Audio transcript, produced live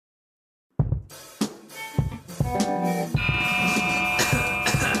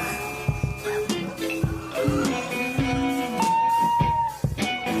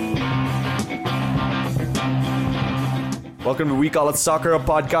Welcome to We Call It Soccer, a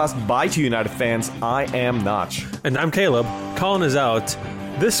podcast by two United fans. I am Notch. And I'm Caleb. Colin is out.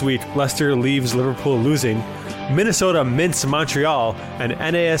 This week, Leicester leaves Liverpool losing. Minnesota mints Montreal. And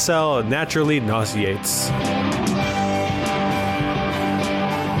NASL naturally nauseates.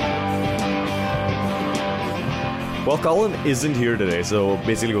 Well, Colin isn't here today, so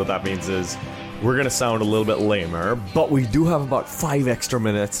basically what that means is we're going to sound a little bit lamer, but we do have about 5 extra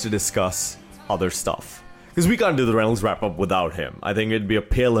minutes to discuss other stuff. Because we can't do the Reynolds wrap-up without him. I think it'd be a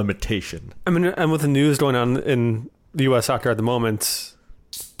pale imitation. I mean, and with the news going on in the U.S. soccer at the moment,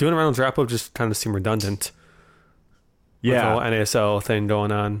 doing a Reynolds wrap-up just kind of seemed redundant. Yeah. With the whole NASL thing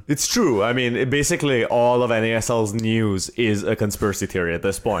going on. It's true. I mean, basically all of NASL's news is a conspiracy theory at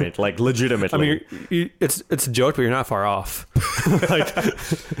this point. Like, legitimately. I mean, it's a joke, but you're not far off. Like,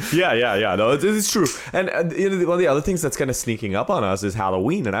 Yeah. No, it's true. And one of the other things that's kind of sneaking up on us is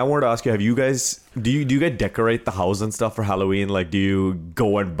Halloween. And I wanted to ask you, have you guys, do you guys decorate the house and stuff for Halloween? Like, do you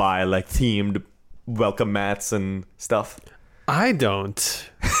go and buy like themed welcome mats and stuff? I don't.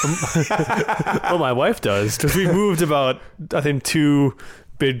 Well, my wife does, because we moved about, I think, 2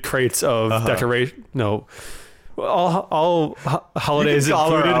 big crates of decoration. No, all holidays you can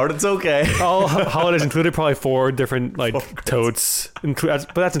call included. her out. It's okay. All holidays included, probably 4 different like totes,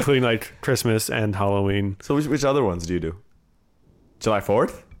 but that's including like Christmas and Halloween. So which other ones do you do? July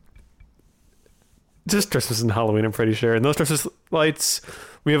 4th? Just Christmas and Halloween, I'm pretty sure. And those Christmas lights,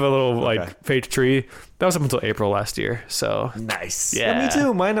 we have a little like fake tree. That was up until April last year. So nice. Yeah. Me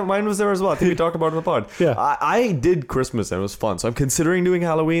too. Mine was there as well. I think we talked about it in the pod. Yeah. I did Christmas and it was fun. So I'm considering doing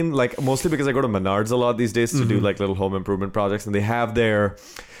Halloween, like mostly because I go to Menards a lot these days to do like little home improvement projects, and they have their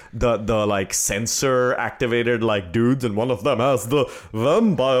the like sensor activated like dudes, and one of them has the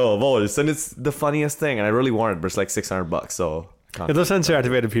vampire voice, and it's the funniest thing, and I really want it, but it's like $600. So yeah, those sensor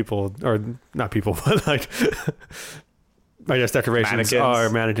activated people, or not people, but like I guess decorations are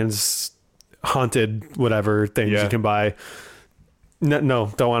mannequins, haunted whatever things you can buy.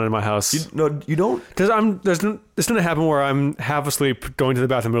 No, don't want it in my house. You don't, because it's gonna happen where I'm half asleep going to the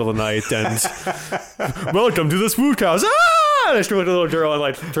bathroom in the middle of the night and welcome to the spook house. And I stroke a little girl and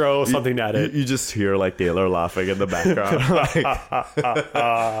like throw something at it. You just hear like Taylor laughing in the background.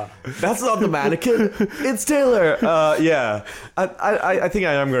 That's not the mannequin. It's Taylor. Yeah. I think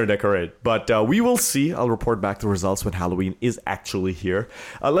I am going to decorate, but we will see. I'll report back the results when Halloween is actually here.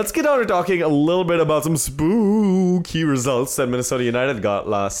 Let's get on to talking a little bit about some spooky results that Minnesota United got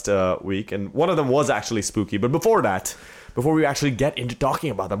last week, and one of them was actually spooky. But before we actually get into talking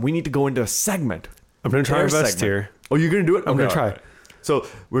about them, we need to go into a segment. I'm going to try my best here. Oh, you're going to do it? I'm going to try. Right. So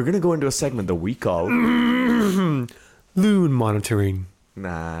we're going to go into a segment that we call Loon monitoring.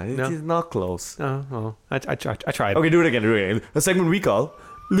 Nah, it's not close. Oh, I tried. Okay, do it again. A segment we call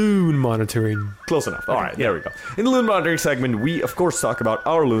Loon monitoring. Close enough. All right, there we go. In the Loon monitoring segment, we of course talk about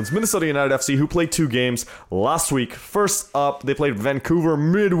our Loons, Minnesota United FC, who played 2 games last week. First up, they played Vancouver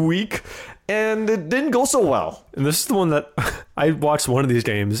midweek, and it didn't go so well. And this is the one that I watched one of these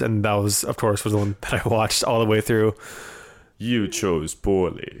games, and that was, of course, was the one that I watched all the way through. You chose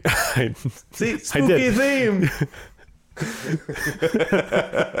poorly. See, spooky I did. theme.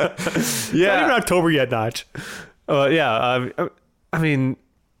 It's not even October yet, Notch. I mean,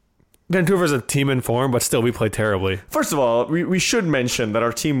 Vancouver's a team in form, but still we played terribly. First of all, we should mention that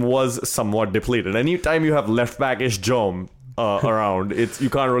our team was somewhat depleted. Anytime you have left back-ish Jome around, you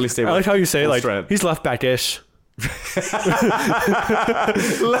can't really stay. I like how you say like strength. He's left back-ish.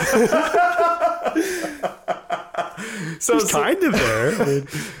 So he's kind of there.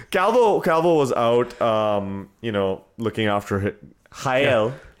 Calvo was out, looking after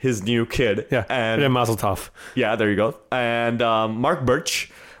Hael, his new kid. Yeah, and Mazel Tov. Yeah, there you go. And Mark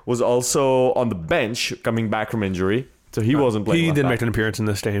Birch was also on the bench coming back from injury. So he wasn't playing. He didn't make an appearance in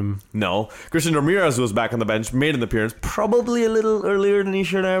this game. No. Christian Ramirez was back on the bench, made an appearance, probably a little earlier than he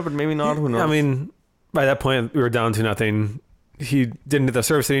should have, but maybe not. Who knows? I mean, by that point, we were down to nothing. He didn't get the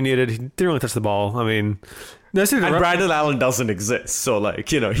service that he needed. He didn't really touch the ball. I mean, and Brandon Allen doesn't exist. So, like,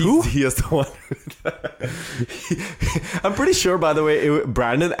 he is the one. I'm pretty sure, by the way,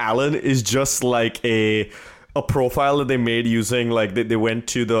 Brandon Allen is just like a profile that they made using like they went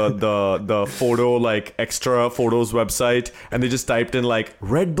to the photo like extra photos website, and they just typed in like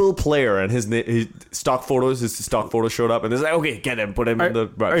Red Bull player, and his stock photo showed up, and they're like, okay, get him, put him in the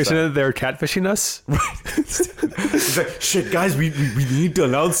website. Are you saying that they're catfishing us? Right. It's like, shit, guys, we need to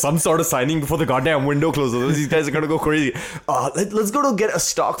announce some sort of signing before the goddamn window closes. These guys are gonna go crazy. Let's go to get a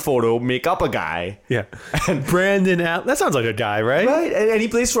stock photo, make up a guy. Yeah. And Brandon Allen, that sounds like a guy, right? Right, and he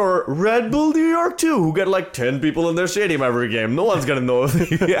plays for Red Bull New York too, who get like 10 people in their stadium every game. No one's gonna know if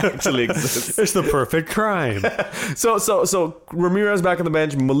he actually exists. It's the perfect crime. So Ramirez back on the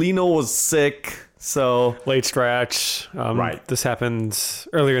bench. Molino was sick, so late stretch. Right. This happened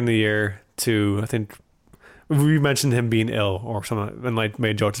earlier in the year too. I think we mentioned him being ill or something, and like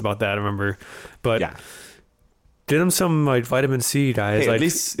made jokes about that. I remember, but yeah. Did him some like vitamin C, guys. Hey, like, at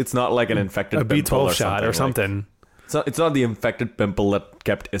least it's not like an infected a B12 shot or something. Like, it's not the infected pimple that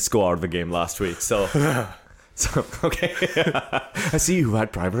kept Isco out of the game last week. So okay, I see you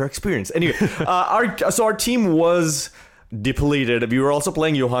had prior experience. Anyway, our team was depleted. We were also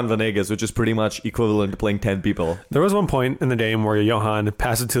playing Johan Venegas, which is pretty much equivalent to playing 10 people. There was one point in the game where Johan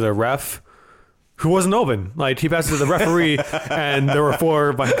passed it to the ref, who wasn't open. Like, he passed it to the referee, and there were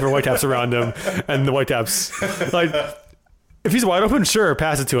four Whitecaps around him, and the Whitecaps, like, if he's wide open, sure,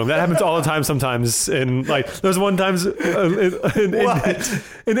 pass it to him. That happens all the time sometimes. And, like, there's one time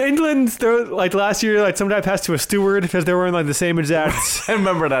in England, there, like, last year, like, some guy passed to a steward because they were in, like, the same exact... I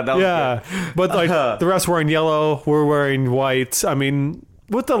remember that. Yeah. But, like, the refs wearing yellow, we're wearing white. I mean,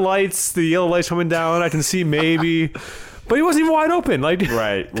 with the lights, the yellow lights coming down, I can see maybe... But he wasn't even wide open. Like,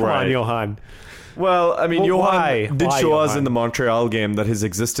 come on, Johan. Well, I mean, Johan did show us Johan? in the Montreal game that his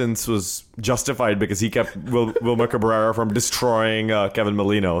existence was justified because he kept Wilmer Cabrera from destroying Kevin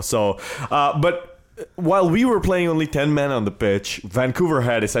Molino. So, but while we were playing only 10 men on the pitch, Vancouver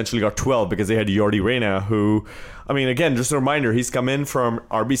had essentially got 12 because they had Jordi Reyna, who, I mean, again, just a reminder, he's come in from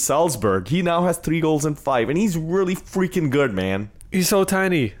RB Salzburg. He now has 3 goals and 5, and he's really freaking good, man. He's so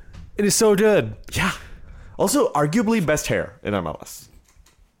tiny. It is so good. Yeah. Also, arguably best hair in MLS.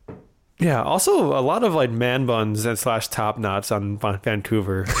 Yeah, also a lot of like man buns and / top knots on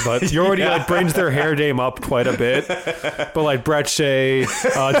Vancouver, but Jordi like brings their hair game up quite a bit. But like Brett Shea,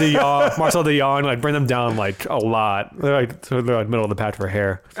 De Jong, Marcel De Jong, like bring them down like a lot. They're like middle of the pack for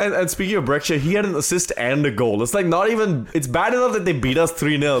hair. And speaking of Brett Shea, he had an assist and a goal. It's like not even. It's bad enough that they beat us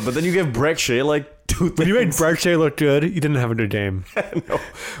 3-0, but then you give Brett Shea like 2 things. When you made Brett Shea look good, you didn't have a good game. No.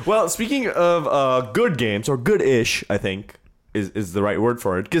 Well, speaking of good games or good-ish, I think. Is the right word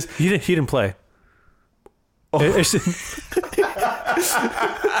for it because he didn't play. Oh.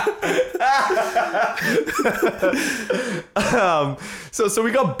 So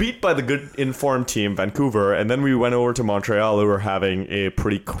we got beat by the good informed team Vancouver, and then we went over to Montreal, who were having a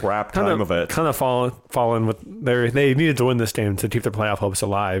pretty crap time of it. Kind of fallen with they needed to win this game to keep their playoff hopes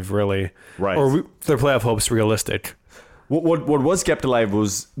alive, really, right? Or their playoff hopes realistic. What was kept alive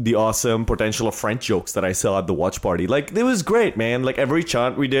was the awesome potential of French jokes that I saw at the watch party. Like, it was great, man. Like, every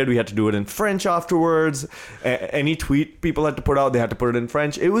chant we did, we had to do it in French afterwards. Any tweet people had to put out, they had to put it in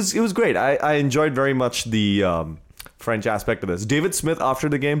French. It was great. I enjoyed very much the French aspect of this. David Smith, after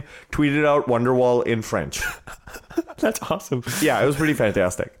the game, tweeted out Wonderwall in French. That's awesome. Yeah, it was pretty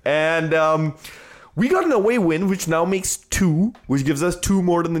fantastic. And we got an away win, which now makes 2, which gives us 2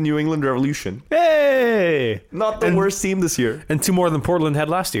 more than the New England Revolution. Hey! Not the worst team this year. And 2 more than Portland had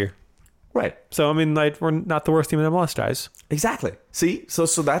last year. Right. So, I mean, like, we're not the worst team in MLS, guys. Exactly. See? So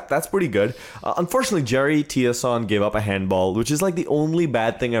that's pretty good. Unfortunately, Jerry Tiason gave up a handball, which is like the only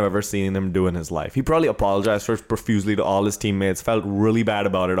bad thing I've ever seen him do in his life. He probably apologized for it profusely to all his teammates, felt really bad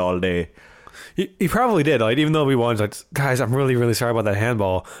about it all day. He probably did. Like, even though we won, like, guys, I'm really, really sorry about that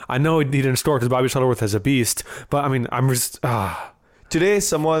handball. I know he didn't score because Bobby Shuttleworth is a beast, but I mean, I'm just Today,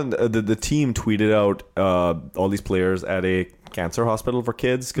 someone the team tweeted out all these players at a cancer hospital for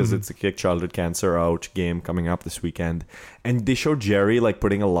kids because it's a Kick Childhood Cancer Out game coming up this weekend, and they showed Jerry like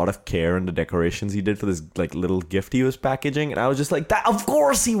putting a lot of care in the decorations he did for this like little gift he was packaging, and I was just like, that of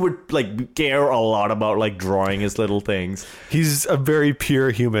course he would like care a lot about like drawing his little things. He's a very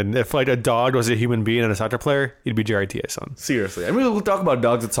pure human. If like a dog was a human being and a soccer player, he'd be Jerry Tiason. Seriously. I mean, we'll talk about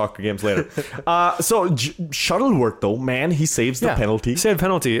dogs at soccer games later. So Shuttleworth though, man, he saves the penalty. Saved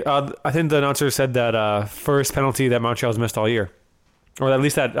penalty. I think the announcer said that first penalty that Montreal's missed all year. Or at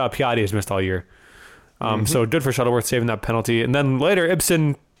least that Piatti has missed all year. So good for Shuttleworth saving that penalty. And then later,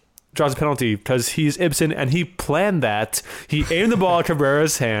 Ibson draws a penalty because he's Ibson and he planned that. He aimed the ball at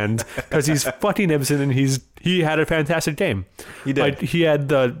Cabrera's hand because he's fucking Ibson and he had a fantastic game. He did. Like, he had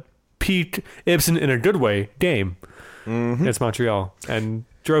the peak Ibson in a good way game against Montreal. And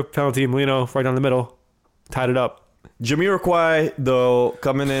drew a penalty, Molino right down the middle, tied it up. Jamiroquai, though,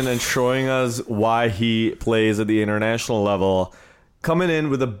 coming in and showing us why he plays at the international level. Coming in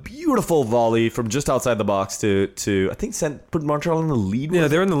with a beautiful volley from just outside the box to I think put Montreal in the lead. Yeah,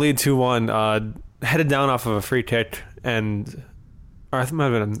 they're in the lead 2-1. Headed down off of a free kick, or I think it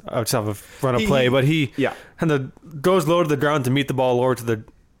might have been outside of a run of play, but he kind of goes low to the ground to meet the ball lower to the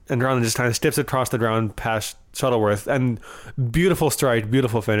and Donnelly just kind of steps across the ground past Shuttleworth, and beautiful strike,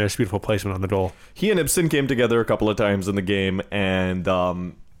 beautiful finish, beautiful placement on the goal. He and Ibson came together a couple of times in the game, and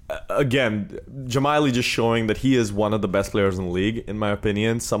again, Jamaili just showing that he is one of the best players in the league, in my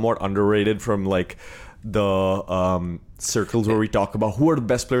opinion. Somewhat underrated from like the circles where we talk about who are the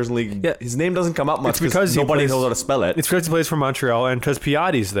best players in the league. Yeah. His name doesn't come up much because nobody knows how to spell it. It's because he plays for Montreal, and because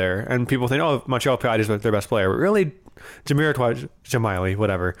Piatti's there, and people think, oh, Montreal Piatti's their best player, but really Jamaili,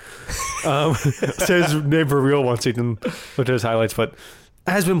 whatever. Says his name for real one season, looked at his highlights, but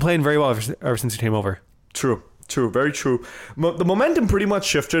has been playing very well ever since he came over. True, very true. The momentum pretty much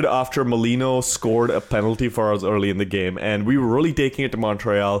shifted after Molino scored a penalty for us early in the game, and we were really taking it to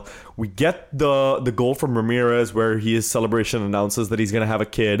Montreal. We get the goal from Ramirez where his celebration announces that he's going to have a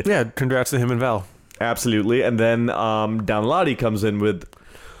kid. Yeah, congrats to him and Val. Absolutely. And then Danladi comes in with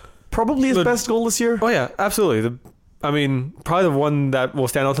probably his best goal this year. Oh, yeah, absolutely. Probably the one that will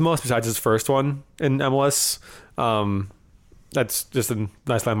stand out the most besides his first one in MLS. That's just a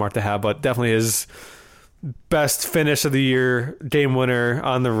nice landmark to have, but definitely his best finish of the year, game winner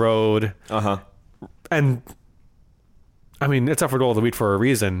on the road. And it's up for goal of the week for a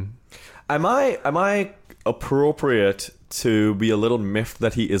reason. Am I appropriate to be a little miffed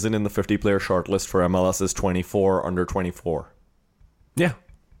that he isn't in the 50-player shortlist for MLS's 24 under 24? Yeah,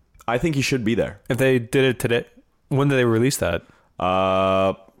 I think he should be there. If they did it today, when did they release that?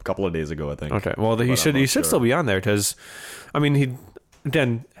 A couple of days ago, I think. Okay, well, he should still be on there because,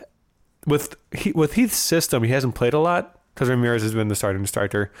 with Heath's system, he hasn't played a lot because Ramirez has been the starting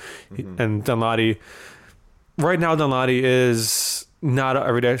striker, and Danladi. Right now, Danladi is not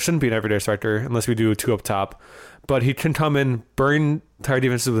shouldn't be an everyday striker unless we do 2 up top, but he can come in, burn tired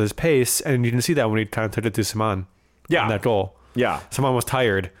defenses with his pace, and you can see that when he kind of took it to Saman. Yeah, in that goal. Yeah, Saman was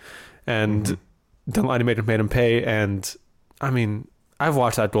tired, and Danladi made him pay. And I've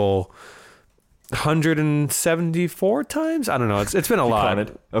watched that goal 174 times. I don't know. It's been a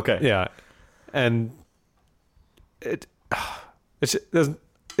lot. Okay. Yeah, and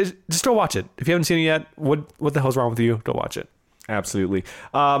just go watch it if you haven't seen it yet. What the hell's wrong with you? Go watch it. Absolutely.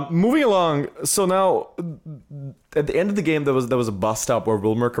 Moving along. So now, at the end of the game, there was a bus stop where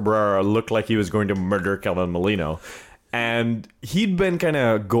Wilmer Cabrera looked like he was going to murder Kelvin Molino. And he'd been kind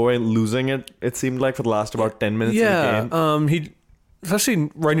of losing it, it seemed like, for the last about 10 minutes of the game. He, especially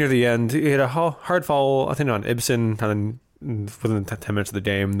right near the end, he had a hard foul, I think, on Ibson, kind of within 10 minutes of the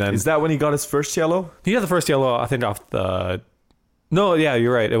game. Then is that when he got his first yellow? He got the first yellow, I think, off the... No, yeah,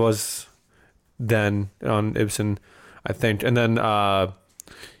 you're right. It was then on Ibson, I think. And then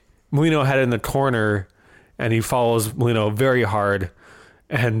Molino had it in the corner, and he follows Molino very hard.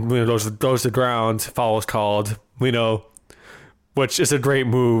 And Molino goes to the ground, foul is called. Molino, which is a great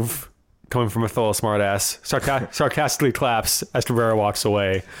move coming from a fellow smartass, sarcastically claps as Cabrera walks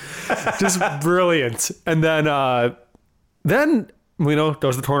away. Just brilliant. And then Molino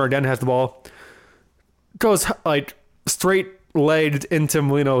goes to the corner again, has the ball, goes like straight legged into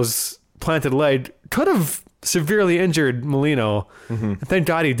Molino's planted leg. Could have severely injured Molino. Thank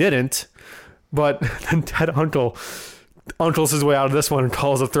God he didn't. But then Ted Uncles his way out of this one and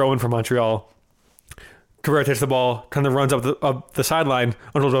calls a throw in for Montreal. Cabrera takes the ball, kind of runs up the sideline.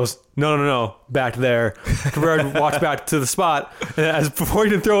 Uncle goes, no, back there. Cabrera walks back to the spot, and before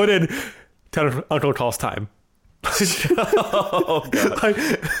he can throw it in, Uncle calls time. Oh,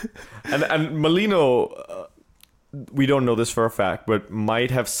 God. And Molino, we don't know this for a fact, but might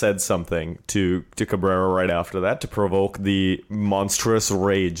have said something to Cabrera right after that to provoke the monstrous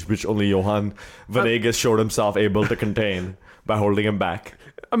rage which only Johan Venegas showed himself able to contain by holding him back.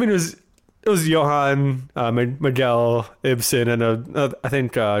 It was Johan, Miguel, Ibson, and I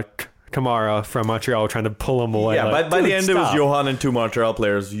think Kamara from Montreal trying to pull him away. Yeah, by the end it was Johan and 2 Montreal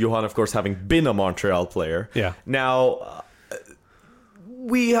players. Johan, of course, having been a Montreal player. Yeah. Now,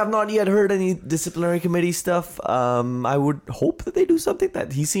 we have not yet heard any disciplinary committee stuff. I would hope that they do something.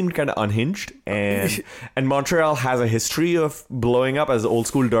 That he seemed kind of unhinged, and Montreal has a history of blowing up, as old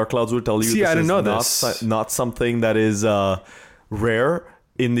school Dark Clouds would tell you. See, I didn't know this. Not something that is rare.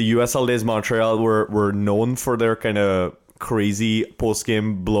 In the USL days, Montreal were known for their kind of crazy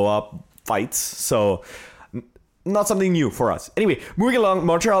post-game blow-up fights. So, not something new for us. Anyway, moving along,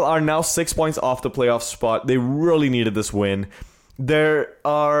 Montreal are now 6 points off the playoff spot. They really needed this win. There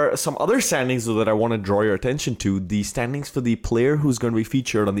are some other standings, though, that I want to draw your attention to. The standings for the player who's going to be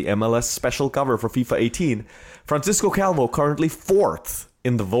featured on the MLS special cover for FIFA 18. Francisco Calvo, currently 4th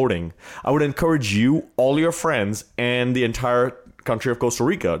in the voting. I would encourage you, all your friends, and the entire country of Costa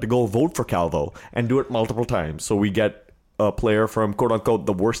Rica to go vote for Calvo and do it multiple times so we get a player from quote-unquote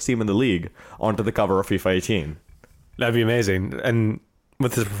the worst team in the league onto the cover of FIFA 18. That'd be amazing. And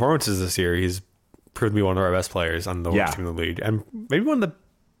with his performances this year, he's proved to be one of our best players on the team in the league, and maybe one of the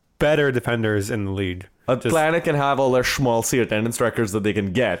better defenders in the league. Atlanta can have all their schmaltzy attendance records that they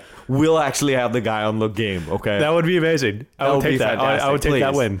can get. We'll actually have the guy on the game, okay? That would be amazing. I would take that. I would take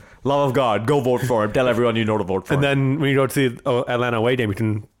that win. Love of God, go vote for him. Tell everyone you know to vote for him. And then when you go to the Atlanta away game, you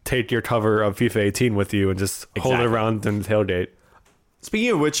can take your cover of FIFA 18 with you and just hold it around in the tailgate.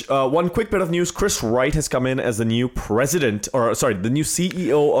 Speaking of which, one quick bit of news. Chris Wright has come in as the new the new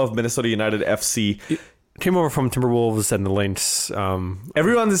CEO of Minnesota United FC. Came over from Timberwolves and the Lynx.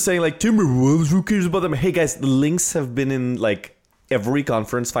 Everyone is saying, like, Timberwolves, who cares about them? Hey, guys, the Lynx have been in, like, every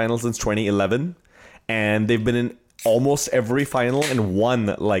conference final since 2011. And they've been in almost every final and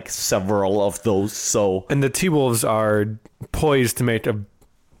won, like, several of those. So, and the T-Wolves are poised to make a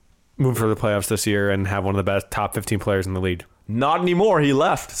move for the playoffs this year and have one of the best top 15 players in the league. Not anymore. He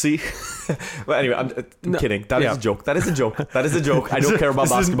left. See? But anyway, I'm kidding. That is a joke. That is a joke. I don't care about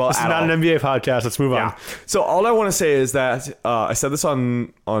basketball at all. This is not an NBA podcast. Let's move on. So all I want to say is that I said this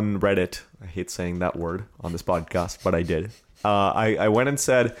on Reddit. I hate saying that word on this podcast, but I did. I went and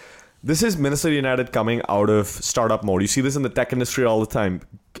said, this is Minnesota United coming out of startup mode. You see this in the tech industry all the time.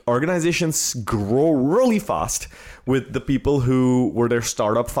 Organizations grow really fast with the people who were their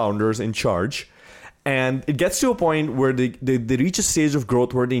startup founders in charge. And it gets to a point where they reach a stage of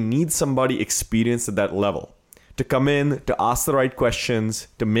growth where they need somebody experienced at that level to come in, to ask the right questions,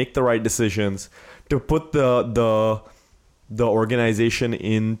 to make the right decisions, to put the organization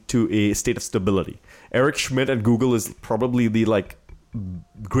into a state of stability. Eric Schmidt at Google is probably the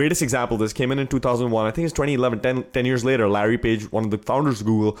greatest example of this. Came in 2001. I think it's 2011. 10 years later, Larry Page, one of the founders of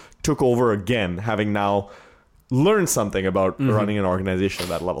Google, took over again, having now learn something about running an organization at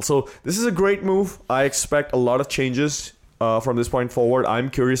that level. So this is a great move. I expect a lot of changes from this point forward. I'm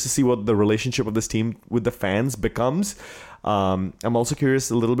curious to see what the relationship of this team with the fans becomes. I'm also curious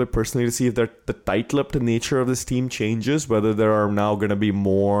a little bit personally to see if the tight-lipped nature of this team changes, whether there are now going to be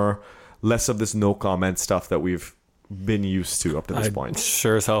less of this no comment stuff that we've been used to up to this point.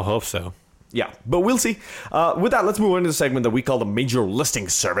 Sure as hell hope so. Yeah, but we'll see. With that, let's move on to the segment that we call the Major Listing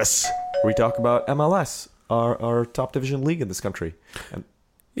Service, where we talk about MLS. Our top division league in this country. And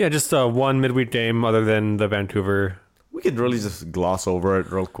just one midweek game other than the Vancouver. We could really just gloss over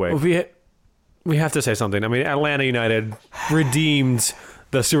it real quick. Well, we have to say something. I mean, Atlanta United redeemed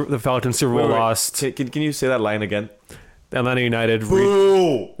the Falcons Super Bowl loss. Can you say that line again? Atlanta United.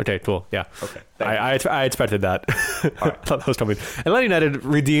 Okay, cool. Yeah. Okay. I expected that. Right. I thought that was coming. Atlanta United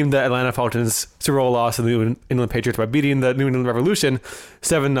redeemed the Atlanta Falcons Super Bowl loss to the New England Patriots by beating the New England Revolution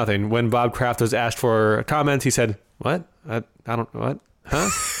 7-0. When Bob Kraft was asked for a comment, he said, "What? I don't what." Huh?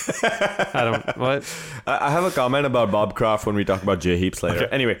 I don't what. I have a comment about Bob Kraft when we talk about Jay Heaps later.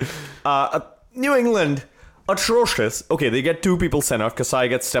 Okay. Anyway, New England. Atrocious. Okay, they get two people sent off. Kasai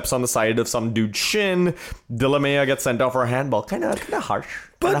gets steps on the side of some dude's shin. Delamea gets sent off for a handball. Kind of harsh.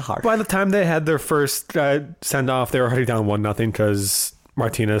 But by the time they had their first send off, they were already down 1-0 because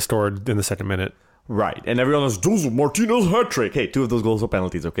Martinez scored in the second minute. Right, and everyone was, those were Martinez hat trick. Hey, 2 of those goals were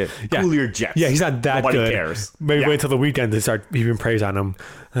penalties, okay? Yeah. Cool your jets. Yeah, he's not that Nobody good. Cares. Maybe wait until the weekend to start heaping praise on him.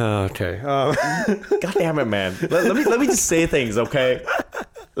 Okay. God damn it, man. Let me just say things, okay?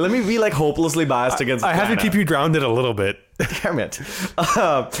 Let me be hopelessly biased against I have to keep you grounded a little bit. Damn it.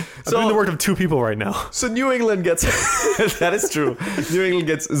 I'm doing the work of 2 people right now. So New England gets... that is true. New England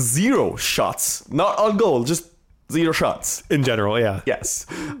gets 0 shots. Not on goal, just 0 shots. In general, yeah. Yes.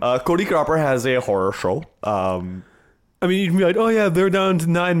 Cody Cropper has a horror show. I mean, you can be like, oh yeah, they're down to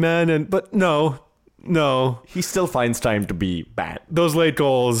 9 men, but no. He still finds time to be bad. Those late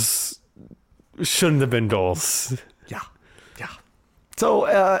goals shouldn't have been goals. Yeah.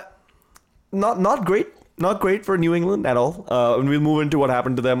 So, not great. Not great for New England at all. And we'll move into what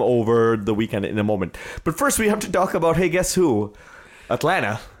happened to them over the weekend in a moment. But first, we have to talk about, hey, guess who?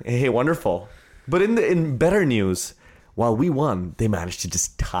 Atlanta. Hey, wonderful. But in better news, while we won, they managed to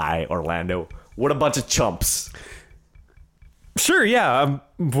just tie Orlando. What a bunch of chumps. Sure, yeah.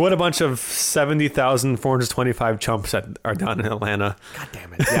 What a bunch of 70,425 chumps that are down in Atlanta. God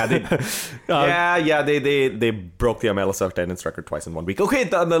damn it. Yeah, they broke the MLS attendance record twice in 1 week. Okay,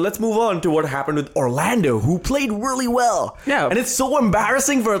 let's move on to what happened with Orlando, who played really well. Yeah. And it's so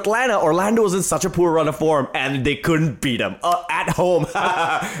embarrassing for Atlanta. Orlando was in such a poor run of form, and they couldn't beat them at home.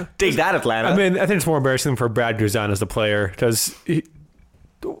 Take that, Atlanta. I mean, I think it's more embarrassing for Brad Guzan as the player, because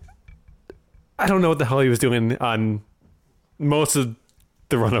I don't know what the hell he was doing on most of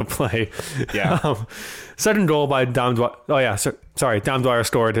the run of play. Yeah. Second goal by Dom Dwyer. Oh, yeah. Sorry. Dom Dwyer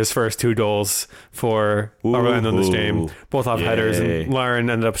scored his first 2 goals for Orlando in this game, both off headers. And Lauren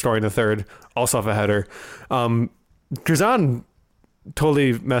ended up scoring the third, also off a header. Guzan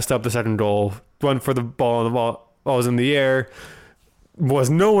totally messed up the second goal. Went for the ball, and the ball was in the air,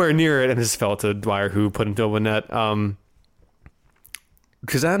 was nowhere near it, and just fell to Dwyer, who put him to a net.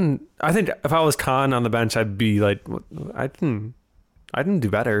 Because then I think if I was Khan on the bench, I'd be like, I didn't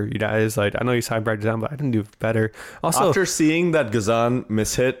do better, you guys. Like, I know you signed Brad Guzan, but I didn't do better. Also, after seeing that Guzan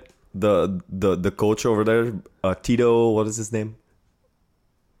mishit the coach over there, Tito, what is his name?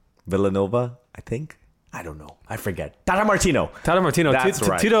 Villanova, I think. I don't know. I forget. Tata Martino. That's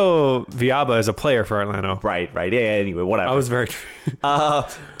right. Tito Villalba is a player for Atlanta. Right. Yeah, anyway, whatever. I was very...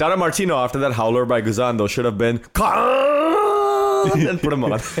 Tata Martino, after that howler by Guzan, though, should have been... and put him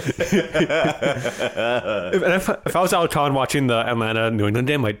on. If I was Al Khan watching the Atlanta New England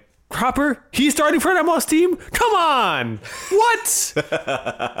game, like, Cropper, he's starting for an MLS team? Come on! What?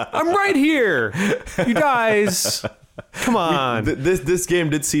 I'm right here. You guys... Come on. This game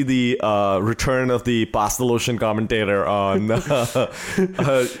did see the return of the Pass the Lotion commentator on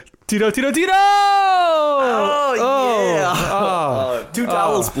Tito! Oh, yeah. 2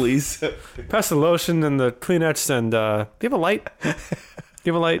 towels, please. Pass the lotion and the Kleenex, and do you have a light?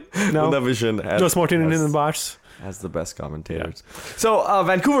 No. Vision no smoking in the box. As the best commentators. Yeah. So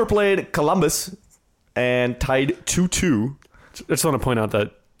Vancouver played Columbus and tied 2-2. I just want to point out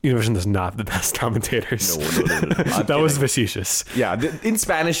that Univision is not the best commentators. No. That was facetious. Yeah, in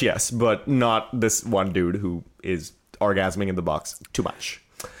Spanish, yes, but not this one dude who is orgasming in the box too much.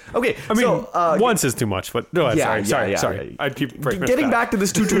 Okay, I mean, once is too much, but no, sorry. I keep getting back to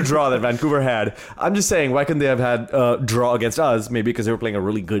this 2-2 draw that Vancouver had. I'm just saying, why couldn't they have had a draw against us? Maybe because they were playing a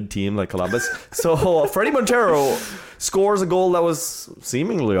really good team like Columbus. So Freddie Montero scores a goal that was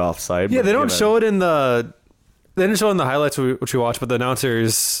seemingly offside. Yeah, they don't show it in the... They didn't show in the highlights which we watched, but the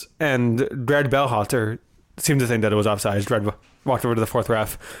announcers and Brad Bellhotter seemed to think that it was offside. Brad walked over to the fourth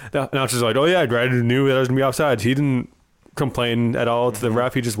ref. The announcers were like, oh yeah, Brad knew that it was going to be offside. He didn't complain at all to the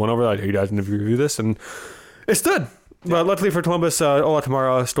ref. He just went over like, hey guys, didn't review this, and it stood. Yeah. But luckily for Columbus, Ola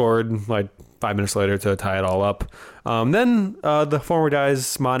Tamara scored like 5 minutes later to tie it all up. Then the former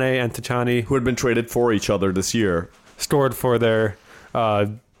guys, Mane and Tachani, who had been traded for each other this year, scored for their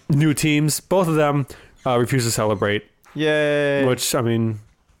new teams. Both of them refused to celebrate. Yay. Which, I mean,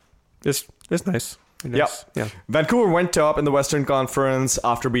 is nice. Yep. Yeah. Vancouver went up in the Western Conference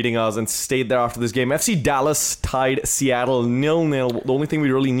after beating us and stayed there after this game. FC Dallas tied Seattle 0-0. The only thing we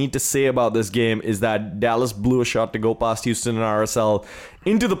really need to say about this game is that Dallas blew a shot to go past Houston and RSL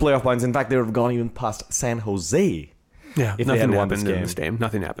into the playoff points. In fact, they would have gone even past San Jose. Yeah, if they had won this game.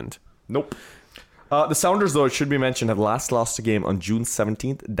 Nothing happened. Nope. The Sounders, though, it should be mentioned, have last lost a game on June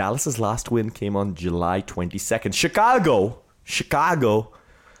 17th. Dallas's last win came on July 22nd. Chicago.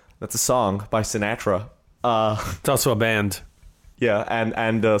 That's a song by Sinatra. It's also a band. Yeah,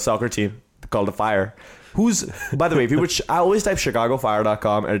 and a soccer team called The Fire. Who's, by the way, I always type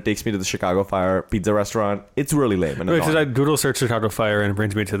ChicagoFire.com and it takes me to the Chicago Fire pizza restaurant. It's really lame. Wait, did I Google search Chicago Fire and it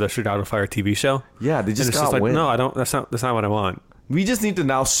brings me to the Chicago Fire TV show? Yeah, they just got win. No, I don't. That's not what I want. We just need to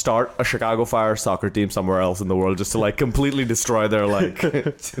now start a Chicago Fire soccer team somewhere else in the world just to like completely destroy their like. But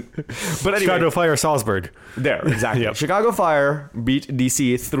anyway, Chicago Fire Salzburg. There, exactly. Yep. Chicago Fire beat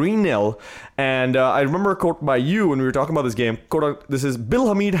DC 3-0, and I remember a quote by you when we were talking about this game. Quote, this is Bill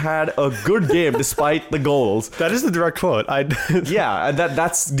Hamid had a good game despite the goals. That is the direct quote. Yeah, and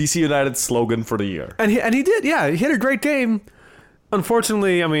that's DC United's slogan for the year. And he did. Yeah, he had a great game.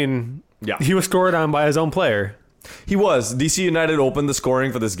 Unfortunately, I mean, he was scored on by his own player. He was. DC United opened the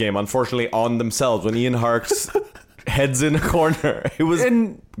scoring for this game, unfortunately, on themselves when Ian Harkes heads in a corner. It was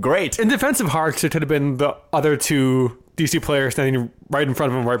great. In defense of Harkes, it could have been the other two DC players standing right in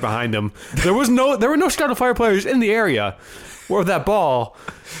front of him, right behind him. There were no Chicago Fire players in the area with that ball.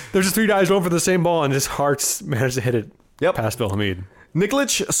 There's just three guys going for the same ball, and just Harkes managed to hit it past Bill Hamid.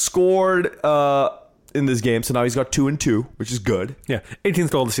 Nikolic scored in this game, so now he's got 2-2, which is good. Yeah,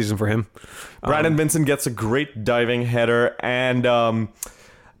 18th goal of the season for him. Brandon Vincent gets a great diving header, and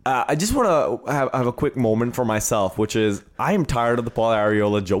I just want to have a quick moment for myself, which is I am tired of the Paul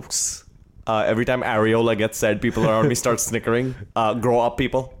Arriola jokes. Every time Arriola gets said, people around me start snickering. Grow up,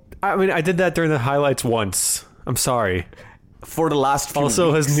 people. I mean, I did that during the highlights once. I'm sorry. For the last few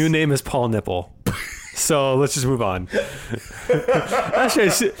Also, weeks. His new name is Paul Nipple. So let's just move on.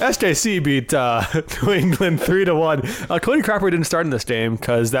 SJC beat New England 3-1. Cody Cropper didn't start in this game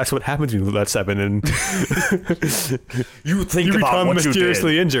because that's what happens when you let 7 and you become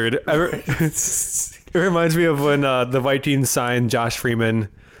mysteriously injured. It reminds me of when the Vikings signed Josh Freeman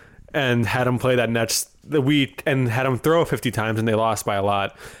and had him play that next the week and had him throw 50 times and they lost by a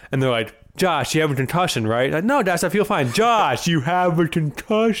lot. And they're like, Josh, you have a concussion, right? No, Josh, I feel fine. Josh, you have a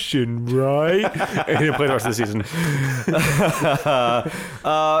concussion, right? And he didn't play the rest of the season.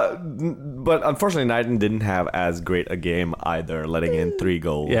 But unfortunately, Knighton didn't have as great a game either, letting in 3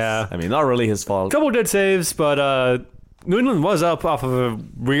 goals. Yeah. I mean, not really his fault. Couple good saves, but New England was up off of a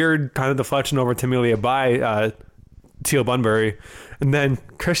weird kind of deflection over Tim Melia by Teal Bunbury. And then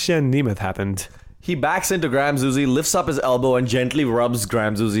Christian Nemeth happened. He backs into Graham Zusi, lifts up his elbow, and gently rubs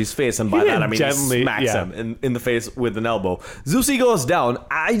Graham Zusi's face. And by that, I mean he smacks him in the face with an elbow. Zusi goes down.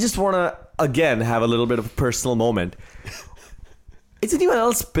 I just want to, again, have a little bit of a personal moment. Is anyone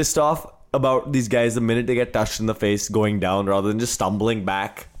else pissed off about these guys the minute they get touched in the face going down rather than just stumbling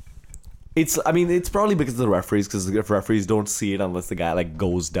back? It's probably because of the referees, because the referees don't see it unless the guy like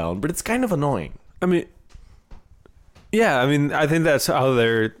goes down. But it's kind of annoying. I think that's how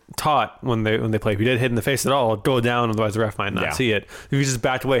they're taught when they play. If you did hit in the face at all, go down, otherwise the ref might not see it. If you just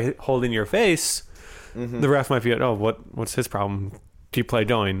backed away holding your face, the ref might be like, oh, what's his problem? Keep play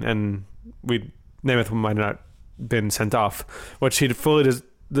going. And Nemeth might not been sent off, which he fully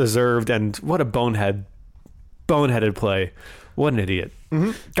deserved. And what a boneheaded play. What an idiot.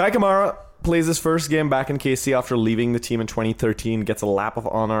 Kai Kamara plays his first game back in KC after leaving the team in 2013, gets a lap of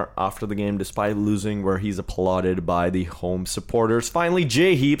honor after the game despite losing, where he's applauded by the home supporters. Finally,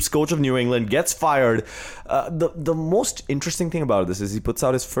 Jay Heaps, coach of New England, gets fired. The most interesting thing about this is he puts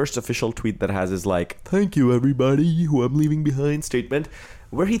out his first official tweet that has his thank you everybody who I'm leaving behind statement,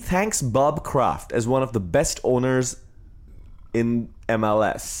 where he thanks Bob Kraft as one of the best owners in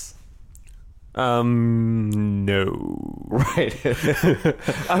MLS. No. Right.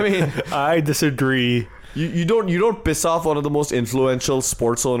 I mean, I disagree. You don't piss off one of the most influential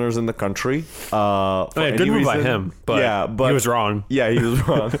sports owners in the country. Good move by him, but he was wrong. Yeah, he was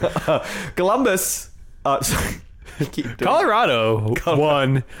wrong. Columbus. Colorado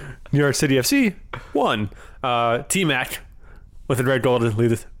won. New York City FC won. T-Mac with a red goal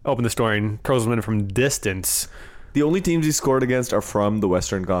to open the scoring. Kroosman from distance. The only teams he scored against are from the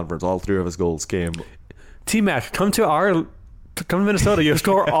Western Conference. All 3 of his goals came. T-Mac, come to Minnesota. You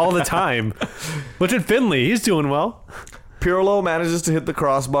score all the time. Look at Finley. He's doing well. Pirlo manages to hit the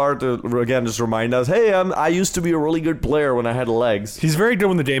crossbar to, again, just remind us, hey, I used to be a really good player when I had legs. He's very good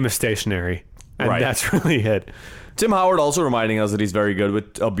when the game is stationary. And that's really it. Tim Howard also reminding us that he's very good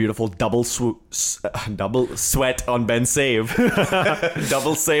with a beautiful double sweat on Ben save.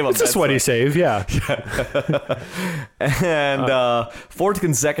 Double save on Ben. It's a sweaty save, yeah. And 4th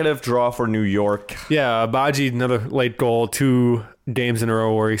consecutive draw for New York. Yeah, Baji, another late goal, 2 games in a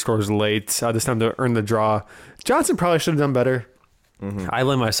row where he scores late. This time to earn the draw. Johnson probably should have done better. I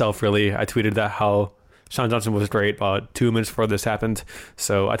blame myself, really. I tweeted that how Sean Johnson was great about 2 minutes before this happened.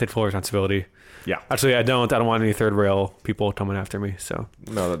 So I take full responsibility. Yeah. Actually, I don't want any third rail people coming after me. So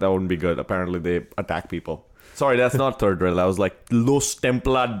no, that wouldn't be good. Apparently, they attack people. Sorry, that's not third rail. That was Los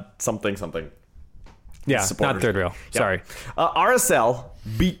Templad something. Yeah, not third rail. Yeah. Sorry. RSL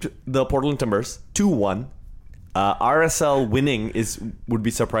beat the Portland Timbers 2-1. RSL winning would be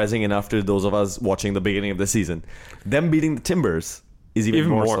surprising enough to those of us watching the beginning of the season. Them beating the Timbers is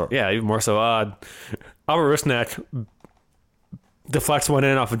even more so. Yeah, even more so. Albert Rusnak deflects one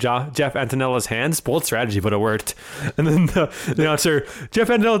in off of Jeff Antonella's hands. Bold strategy, but it worked. And then the announcer, Jeff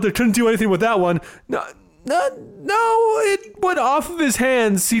Antonella couldn't do anything with that one. No, it went off of his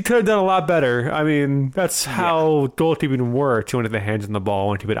hands. He could have done a lot better. I mean, that's how goalkeeping works. You want to have the hands on the ball,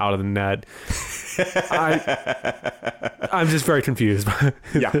 want to keep it out of the net. I'm just very confused by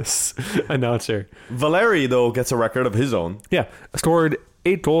this announcer. Valeri, though, gets a record of his own. Yeah, scored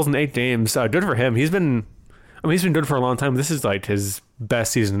 8 goals in 8 games. Good for him. He's been good for a long time. This is his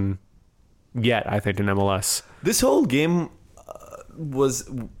best season yet, I think, in MLS. This whole game was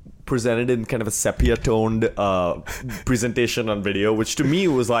presented in kind of a sepia-toned presentation on video, which to me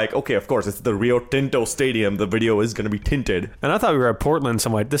was okay, of course, it's the Rio Tinto Stadium. The video is going to be tinted. And I thought we were at Portland, so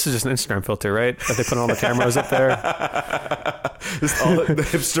I'm like, this is just an Instagram filter, right? That they put all the cameras up there. Just all the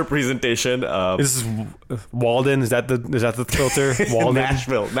hipster presentation. This is Walden. Is that the filter? Walden.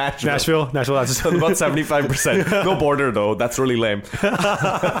 Nashville. That's just about 75%. No border though. That's really lame.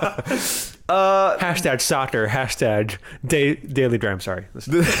 Hashtag soccer. Hashtag daily dram. Sorry.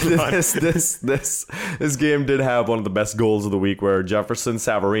 This game did have one of the best goals of the week, where Jefferson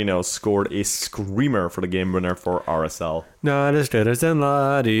Savarino scored a screamer for the game winner for RSL. Not as good as the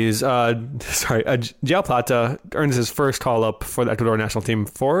Lotties. João Plata earns his first call up for the Ecuador national team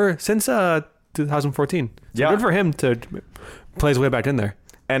since 2014. So good for him to play his way back in there.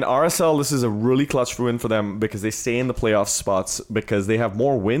 And RSL, this is a really clutch win for them because they stay in the playoff spots because they have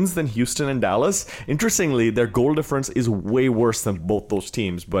more wins than Houston and Dallas. Interestingly, their goal difference is way worse than both those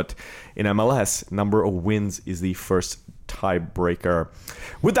teams. But in MLS, number of wins is the first tiebreaker.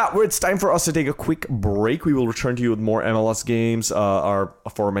 With that, it's time for us to take a quick break. We will return to you with more MLS games, our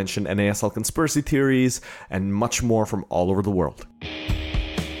aforementioned NASL conspiracy theories, and much more from all over the world.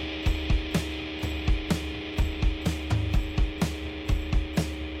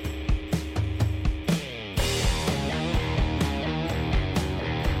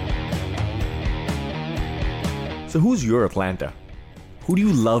 So who's your Atlanta? Who do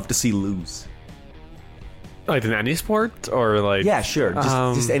you love to see lose? Like in any sport, or like yeah, sure,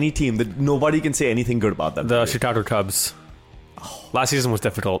 just any team that nobody can say anything good about them. The Chicago Cubs. Last season was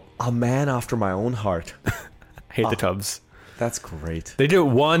difficult. A man after my own heart. I hate the Cubs. That's great. They do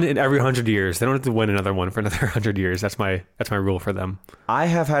one in every 100 years. They don't have to win another one for another 100 years. That's my rule for them. I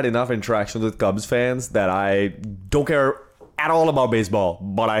have had enough interactions with Cubs fans that I don't care at all about baseball,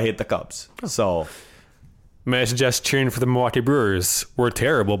 but I hate the Cubs. So. May I suggest cheering for the Milwaukee Brewers? We're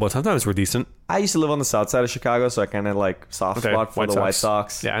terrible, but sometimes we're decent. I used to live on the south side of Chicago, so I kind of like soft spot for the White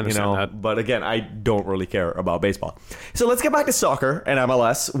Sox. Yeah, I understand that. But again, I don't really care about baseball. So let's get back to soccer and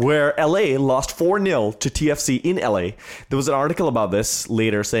MLS, where LA lost 4-0 to TFC in LA. There was an article about this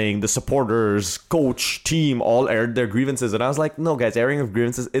later saying the supporters, coach, team all aired their grievances. And I was like, no, guys, airing of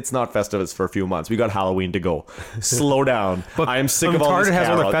grievances, it's not Festivus for a few months. We got Halloween to go. Slow down. But I am sick of all this. Target has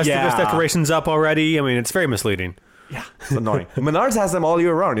all the Festivus decorations up already. I mean, it's very misleading. Yeah, it's annoying. Menards has them all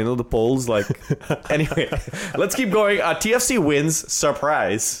year round. You know, the poles, like... Anyway, let's keep going. TFC wins.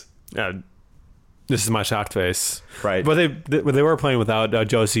 Surprise. This is my shocked face. Right. But they were playing without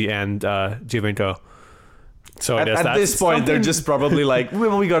Josie and Giovinco. So I guess at this point, they're just probably like,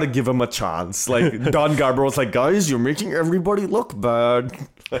 well, we got to give him a chance. Like, Don Garber was like, guys, you're making everybody look bad.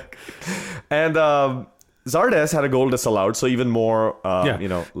 And... Zardes had a goal disallowed, so even more,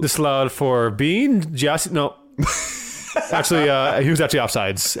 disallowed for being just no. Actually, he was actually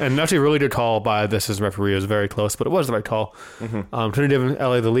offsides, and actually a really good call by this as referee. It was very close, but it was the right call. Trying to give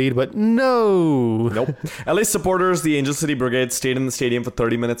LA the lead, but nope. LA supporters, the Angel City Brigade, stayed in the stadium for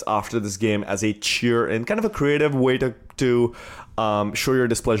 30 minutes after this game as a cheer and kind of a creative way to show your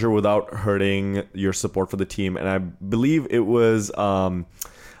displeasure without hurting your support for the team. And I believe it was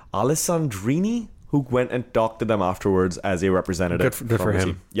Alessandrini who went and talked to them afterwards as a representative. Good for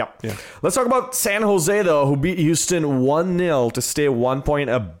him. Yep. Yeah. Let's talk about San Jose, though, who beat Houston 1-0 to stay 1 point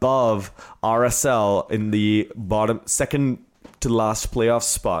above RSL in the second to last playoff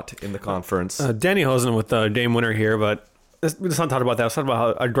spot in the conference. Danny Hosen with the game winner here, but let's not talk about that. Let's talk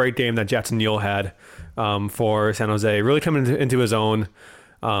about how a great game that Jackson Neal had for San Jose. Really coming into his own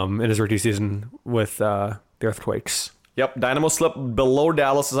in his rookie season with the Earthquakes. Yep, Dynamo slipped below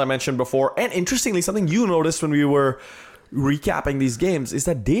Dallas, as I mentioned before. And interestingly, something you noticed when we were recapping these games is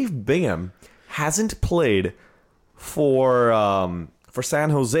that Dave Bingham hasn't played for San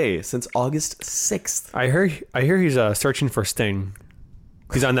Jose since August 6th. I hear he's searching for Sting.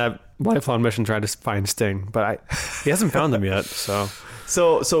 He's on that lifelong mission trying to find Sting, but he hasn't found them yet.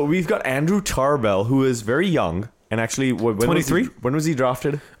 So we've got Andrew Tarbell, who is very young. And actually, when 23? When was he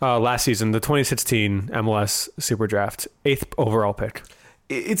drafted? Last season, the 2016 MLS Super Draft, 8th overall pick.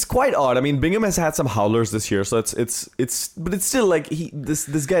 It's quite odd. I mean, Bingham has had some howlers this year, so but it's still like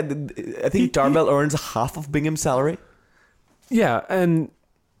this guy. I think Tarbell earns half of Bingham's salary. Yeah, and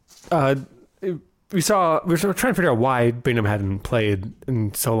we were trying to figure out why Bingham hadn't played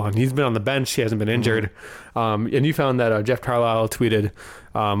in so long. He's been on the bench. He hasn't been injured. And you found that Jeff Carlisle tweeted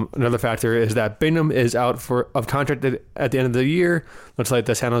another factor is that Bingham is out of contract at the end of the year. Looks like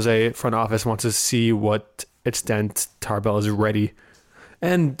the San Jose front office wants to see what extent Tarbell is ready.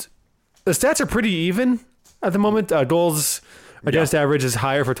 And the stats are pretty even at the moment. Goals against average is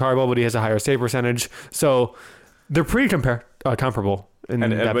higher for Tarbell, but he has a higher save percentage. So they're pretty comparable. In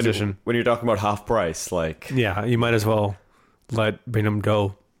that position. When you're talking about half price, yeah, you might as well let Bingham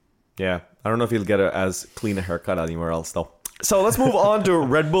go. Yeah, I don't know if he'll get as clean a haircut anywhere else though. So let's move on to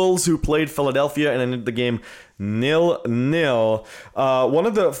Red Bulls, who played Philadelphia and ended the game 0-0. One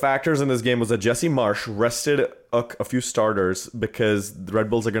of the factors in this game was that Jesse Marsch rested a few starters because the Red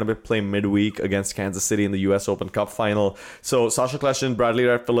Bulls are going to be playing midweek against Kansas City in the U.S. Open Cup final. So Sasha Kljestan and Bradley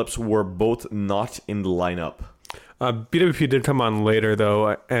Wright Phillips were both not in the lineup. BWP did come on later,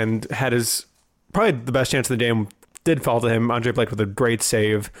 though, and had probably the best chance of the game did fall to him. Andre Blake with a great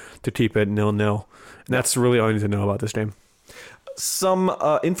save to keep it 0-0. And that's really all you need to know about this game. some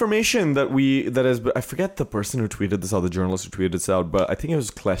information I forget the person who tweeted this out, the journalist who tweeted this out, but I think it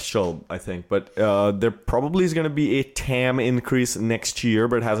was Kleshel, I think. But there probably is going to be a TAM increase next year,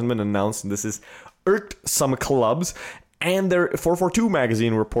 but it hasn't been announced. And this is irked some clubs. And their 442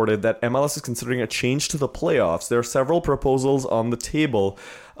 magazine reported that MLS is considering a change to the playoffs. There are several proposals on the table.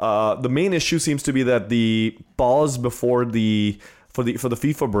 The main issue seems to be that the pause before for the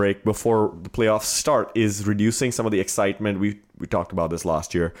FIFA break before the playoffs start is reducing some of the excitement. We talked about this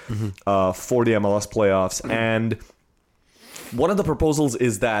last year for the MLS playoffs. And one of the proposals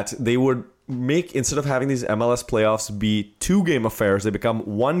is that they would make, instead of having these MLS playoffs be 2-game affairs, they become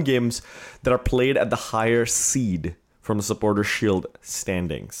 1 games that are played at the higher seed from the Supporters' Shield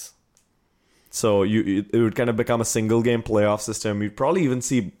standings. So it would kind of become a single-game playoff system. You'd probably even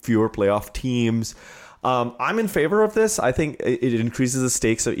see fewer playoff teams. I'm in favor of this. I think it increases the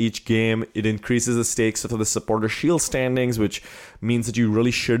stakes of each game. It increases the stakes of the Supporters' Shield standings, which means that you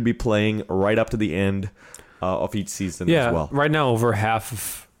really should be playing right up to the end of each season as well. Right now, over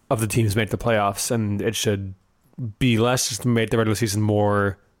half of the teams make the playoffs, and it should be less just to make the regular season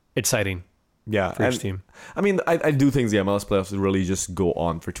more exciting. Yeah, for each team. I mean, I do think the MLS playoffs would really just go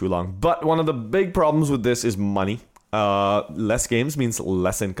on for too long. But one of the big problems with this is money. Less games means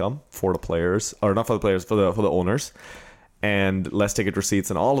less income for the players, or not for the players, for the owners, and less ticket receipts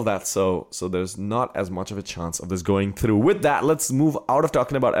and all of that. So there's not as much of a chance of this going through. With that, let's move out of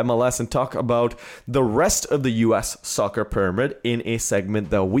talking about MLS and talk about the rest of the U.S. soccer pyramid in a segment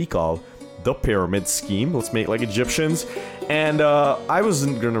that we call the Pyramid Scheme. Let's make like Egyptians. And I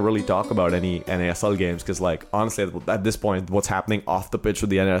wasn't going to really talk about any NASL games because, like, honestly, at this point, what's happening off the pitch with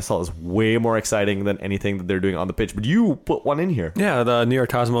the NASL is way more exciting than anything that they're doing on the pitch. But you put one in here. Yeah, the New York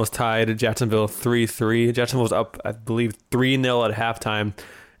Cosmos tied Jacksonville 3-3. Jacksonville was up, I believe, 3-0 at halftime.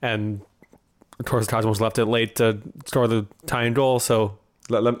 And, of course, the Cosmos left it late to score the tying goal, so...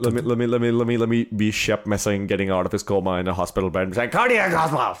 Let me be Shep Messing getting out of his coma in a hospital bed and saying, Cardiac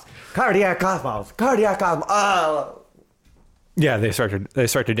Cosmos! Cardiac Cosmos! Cardiac Cosmos! Yeah, they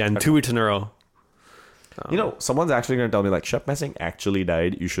started again 2 weeks in a row. Someone's actually going to tell me, like, Shep Messing actually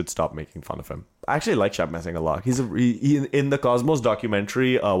died. You should stop making fun of him. I actually like Shep Messing a lot. He's in the Cosmos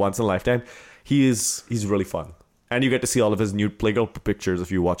documentary, Once in a Lifetime. He's really fun. And you get to see all of his nude Playground pictures if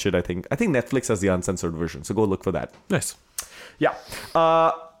you watch it. I think Netflix has the uncensored version, so go look for that. Nice. Yeah.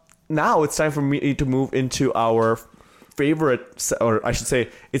 Now it's time for me to move into our favorite, or I should say,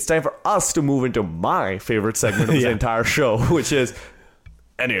 it's time for us to move into my favorite segment of this entire show, which is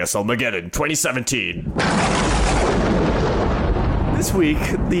NASL Mageddon 2017. This week,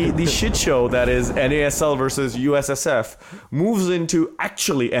 the shit show that is NASL versus USSF moves into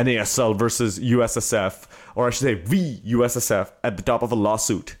actually NASL versus USSF, or I should say VUSSF, at the top of a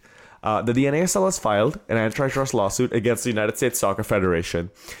lawsuit. That the NASL has filed an antitrust lawsuit against the United States Soccer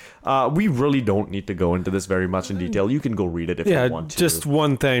Federation. We really don't need to go into this very much in detail. You can go read it if you want to. Just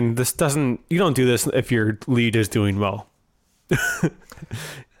one thing. You don't do this if your league is doing well.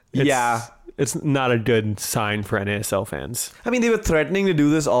 It's not a good sign for NASL fans. I mean, they were threatening to do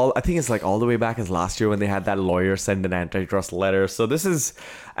this I think it's like all the way back as last year when they had that lawyer send an antitrust letter. So this is,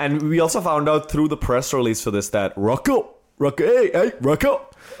 and we also found out through the press release for this that Rocco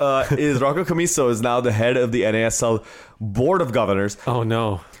Commisso is now the head of the NASL Board of Governors. Oh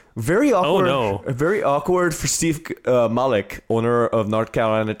no. Very awkward. Oh no. Very awkward for Steve Malik, owner of North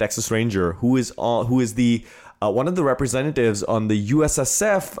Carolina Texas Ranger, who is the one of the representatives on the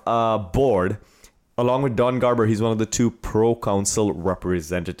USSF board, along with Don Garber. He's one of the 2 pro council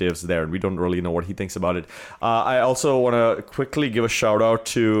representatives there, and we don't really know what he thinks about it. I also want to quickly give a shout out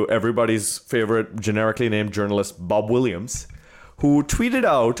to everybody's favorite generically named journalist, Bob Williams, who tweeted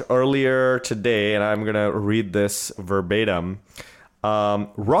out earlier today, and I'm going to read this verbatim.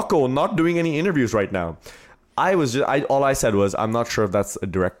 Rocco not doing any interviews right now. All I said was, I'm not sure if that's a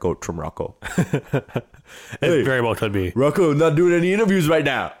direct quote from Rocco. It very well could be. Rocco not doing any interviews right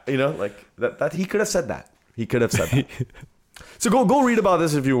now. Like that he could have said that. He could have said that. So go read about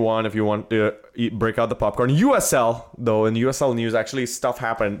this if you want to break out the popcorn. USL, though, in USL news, actually stuff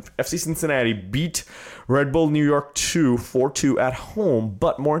happened. FC Cincinnati beat Red Bull New York 4-2 at home.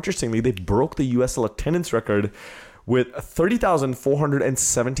 But more interestingly, they broke the USL attendance record with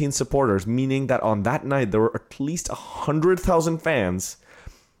 30,417 supporters, meaning that on that night, there were at least 100,000 fans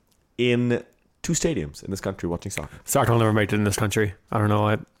in 2 stadiums in this country watching soccer. Soccer will never make it in this country. I don't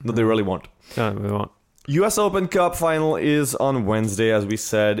know. No, they really won't. No, they won't. U.S. Open Cup final is on Wednesday, as we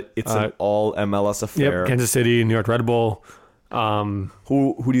said. It's an all MLS affair. Yep, Kansas City, New York Red Bull.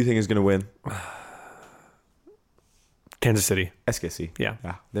 Who do you think is going to win? Kansas City. SKC. Yeah.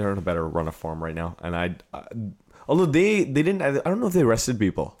 They're in a better run of form right now. And Although they didn't. I don't know if they rested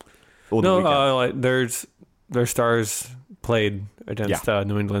people. No, like their stars played against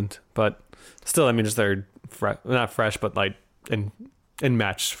New England, but still, I mean, just they're not fresh, but like in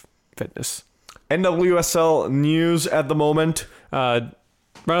match fitness. NWSL news at the moment. Right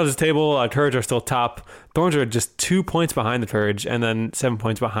on the table, Courage are still top. Thorns are just 2 points behind the Courage, and then 7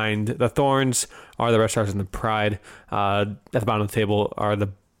 points behind the Thorns are the Red Stars and the Pride. At the bottom of the table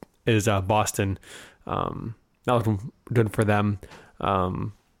is Boston. Not looking good for them.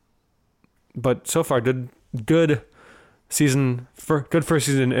 But so far, good season good first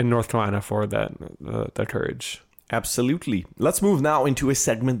season in North Carolina for the Courage. Absolutely. Let's move now into a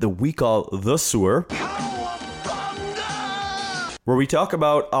segment that we call The Sewer, where we talk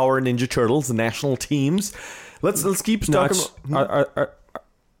about our Ninja Turtles national teams. Let's keep talking about...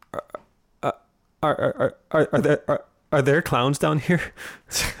 Are there clowns down here?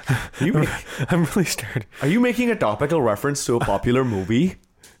 I'm really scared. Are you making a topical reference to a popular movie?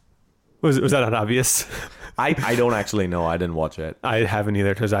 Was that not obvious? I don't actually know. I didn't watch it. I haven't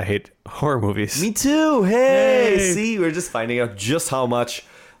either because I hate horror movies. Me too. Hey, see, we're just finding out just how much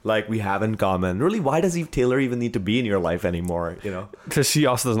like we have in common. Really, why does Eve Taylor even need to be in your life anymore? You know, because she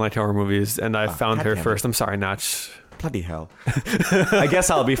also doesn't like horror movies, and I found her first. I'm sorry, Notch. Bloody hell. I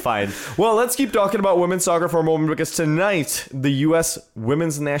guess I'll be fine. Well, let's keep talking about women's soccer for a moment, because tonight the U.S.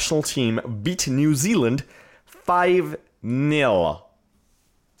 women's national team beat New Zealand 5-0.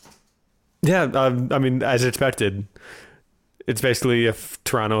 Yeah, I mean, as expected. It's basically if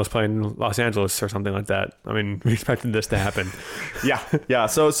Toronto was playing Los Angeles or something like that. I mean, we expected this to happen. Yeah.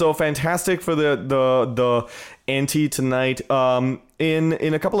 So fantastic for the Ante tonight.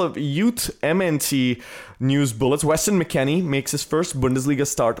 In a couple of youth MNT news bullets, Weston McKennie makes his first Bundesliga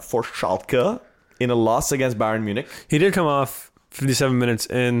start for Schalke in a loss against Bayern Munich. He did come off 57 minutes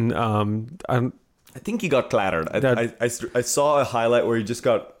in. I think he got clattered. I saw a highlight where he just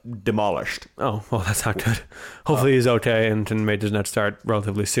got demolished. Oh, well, that's not good. Hopefully he's okay and can make his net start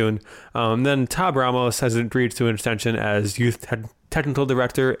relatively soon. Then Tab Ramos has agreed to an extension as youth technical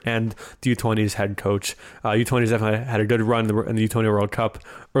director and the U20's head coach. U20's definitely had a good run in the U20 World Cup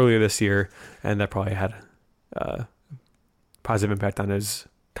earlier this year, and that probably had a positive impact on his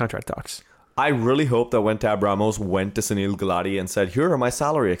contract talks. I really hope that when Tab Ramos went to Sunil Gulati and said, here are my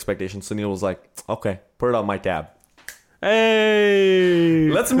salary expectations, Sunil was like, okay, put it on my tab. Hey!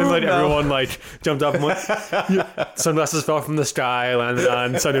 Let's move and now. Everyone jumped up and went, sunglasses fell from the sky, landed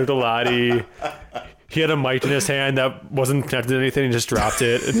on Sunil Gulati. He had a mic in his hand that wasn't connected to anything and just dropped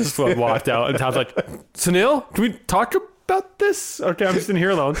it and just walked out. And Tab's like, Sunil, can we talk about this? Okay, I'm just in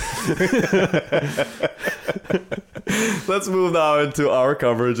here alone. Let's move now into our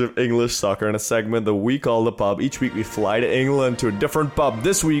coverage of English soccer in a segment that we call The Pub. Each week we fly to England to a different pub.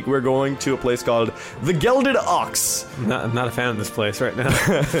 This week we're going to a place called The Gelded Ox. I'm not a fan of this place right now.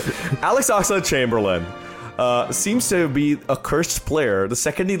 Alex Oxlade-Chamberlain seems to be a cursed player. The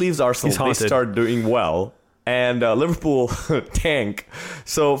second he leaves Arsenal, they start doing well. And Liverpool tank.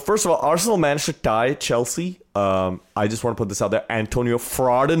 So first of all, Arsenal managed to tie Chelsea. I just want to put this out there. Antonio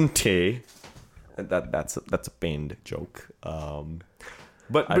Fraudente. That's a pained joke. But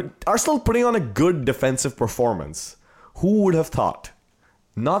Arsenal putting on a good defensive performance. Who would have thought?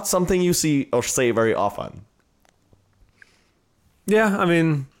 Not something you see or say very often. Yeah, I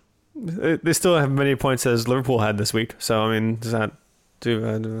mean, they still have many points as Liverpool had this week. So, I mean, does that do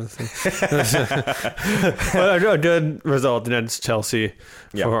a good result against Chelsea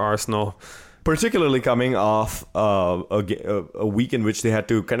for Arsenal. Particularly coming off a week in which they had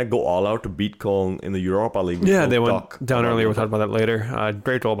to kind of go all out to beat Cologne in the Europa League. Yeah, they went down earlier. We'll talk about that later.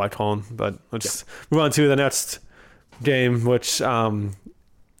 Great goal by Cologne. But let's move on to the next game, which Liverpool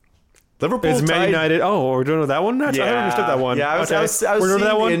is Man United. Oh, we're doing that one? I don't understood that one. Yeah, I was seeing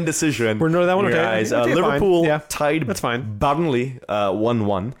that one? Indecision. We're doing that one? Okay. Guys. Liverpool tied That's fine. Burnley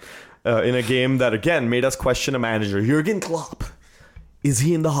 1-1 in a game that, again, made us question a manager. Jurgen Klopp. Is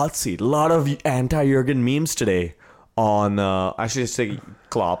he in the hot seat? A lot of anti-Jurgen memes today on, actually, say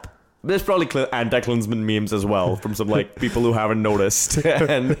Klopp. There's probably anti-Klinsmann memes as well from some people who haven't noticed.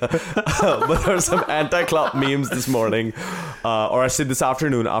 And but there's some anti-Klopp memes this morning, or I said this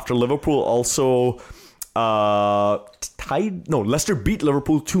afternoon, after Liverpool also Leicester beat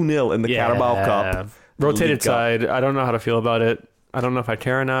Liverpool 2-0 in the Carabao Cup. Rotated side. I don't know how to feel about it. I don't know if I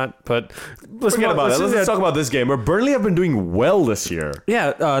care or not, but let's talk about this game where Burnley have been doing well this year.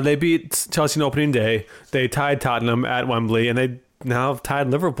 Yeah, they beat Chelsea on opening day. They tied Tottenham at Wembley, and they now have tied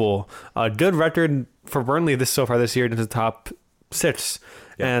Liverpool. A good record for Burnley so far this year into the top 6.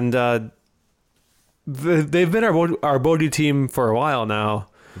 Yeah. And they've been our bogey team for a while now.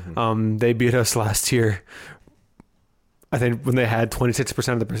 Mm-hmm. They beat us last year I think when they had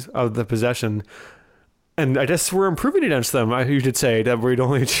 26% of the possession. And I guess we're improving against them. You should say that we'd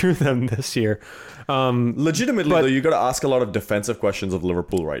only drew them this year. Legitimately, though, you got to ask a lot of defensive questions of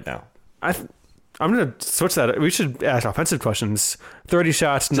Liverpool right now. I'm going to switch that. We should ask offensive questions. 30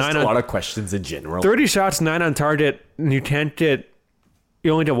 shots, just 9 a lot of questions in general. 30 shots, 9 on target, and you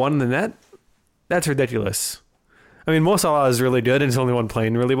only get 1 in the net? That's ridiculous. I mean, Mo Salah is really good, and he's the only one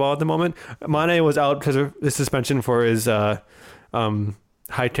playing really well at the moment. Mane was out because of the suspension for his high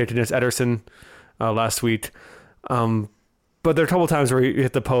kick against Ederson last week. But there are a couple times where you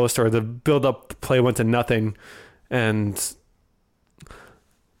hit the post or the build-up play went to nothing. And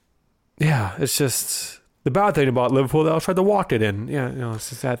yeah, it's just the bad thing about Liverpool. They'll try to walk it in. Yeah,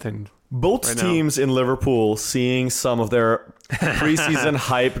 it's a sad thing. Both teams in Liverpool seeing some of their preseason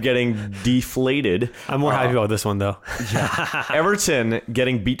hype getting deflated. I'm more happy about this one, though. Yeah. Everton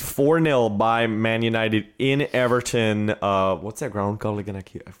getting beat 4-0 by Man United in Everton. What's that ground called again? I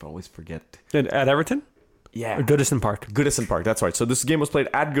always forget. At Everton? Yeah. Goodison Park. Goodison Park, that's right. So this game was played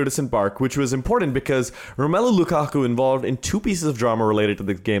at Goodison Park, which was important because Romelu Lukaku involved in 2 pieces of drama related to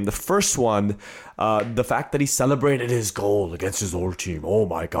the game. The first one, the fact that he celebrated his goal against his old team. Oh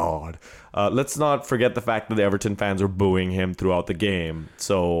my God. Let's not forget the fact that the Everton fans are booing him throughout the game.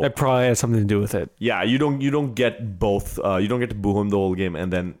 So that probably has something to do with it. Yeah, you don't get both. You don't get to boo him the whole game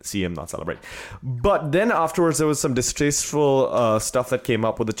and then see him not celebrate. But then afterwards, there was some distasteful stuff that came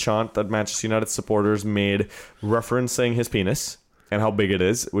up with the chant that Manchester United supporters made referencing his penis and how big it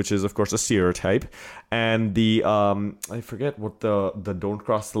is, which is of course a stereotype. And the I forget what the don't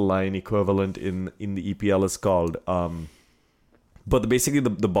cross the line equivalent in the EPL is called. But basically,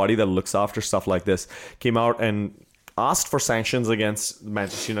 the body that looks after stuff like this came out and asked for sanctions against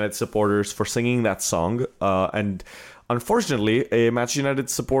Manchester United supporters for singing that song. And unfortunately, a Manchester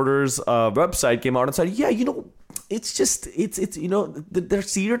United supporters website came out and said, yeah, it's they're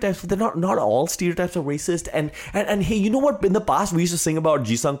stereotypes, but they're not all stereotypes are racist. And hey, you know what? In the past, we used to sing about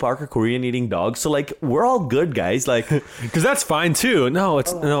Jisung Park or Korean eating dogs. So like, we're all good, guys. Like, because that's fine too. No,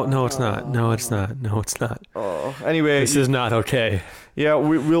 it's not. No, it's not. Oh, anyway, this is not okay. Yeah,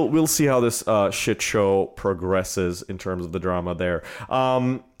 we'll see how this shit show progresses in terms of the drama there.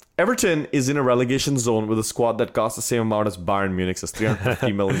 Everton is in a relegation zone with a squad that costs the same amount as Bayern Munich's,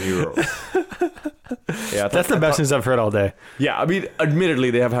 350 million euros. Yeah, that's the best news I've heard all day. Yeah, I mean,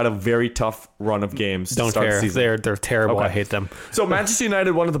 admittedly, they have had a very tough run of games. Don't care. They're terrible. Okay. I hate them. So Manchester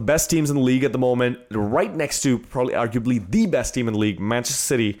United, one of the best teams in the league at the moment, right next to probably arguably the best team in the league, Manchester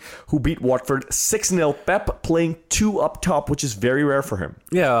City, who beat Watford 6-0. Pep playing 2 up top, which is very rare for him.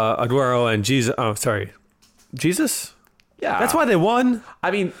 Yeah, Aguero and Jesus. Oh, sorry. Jesus? Yeah. That's why they won. I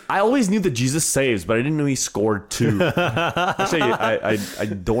mean, I always knew that Jesus saves, but I didn't know he scored 2. Actually, I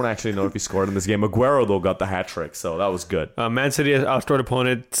don't actually know if he scored in this game. Aguero, though, got the hat trick, so that was good. Man City has outscored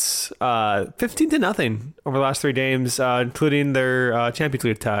opponents 15-0 over the last 3 games, including their Champions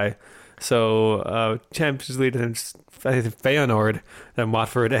League tie. So, Champions League and Feyenoord, then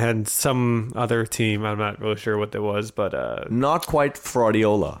Watford, and some other team. I'm not really sure what it was, but... Not quite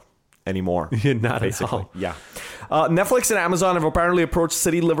Fraudiola anymore. Not basically. At all. Yeah. Netflix and Amazon have apparently approached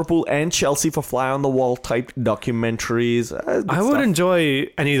City, Liverpool, and Chelsea for fly-on-the-wall type documentaries. I would enjoy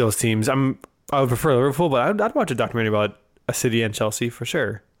any of those teams. I would prefer Liverpool, but I'd watch a documentary about a City and Chelsea for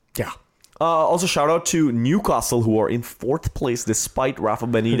sure. Yeah. Also, shout out to Newcastle, who are in 4th place despite Rafa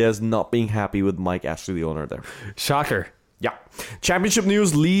Benitez not being happy with Mike Ashley, the owner there. Shocker. Yeah. Championship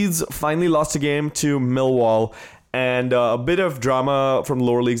news, Leeds finally lost a game to Millwall. And a bit of drama from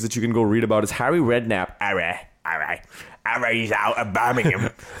lower leagues that you can go read about is Harry Redknapp. He's out of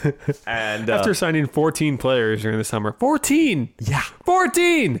Birmingham. And after signing 14 players during the summer. 14! Yeah.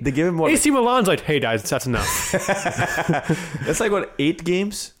 14! They give him what? AC Milan's like, hey guys, that's enough. It's like, what, 8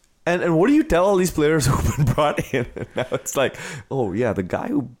 games? And what do you tell all these players who've been brought in? Now it's like, oh yeah, the guy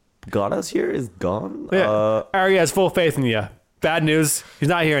who got us here is gone? Yeah. Harry has full faith in you. Bad news, he's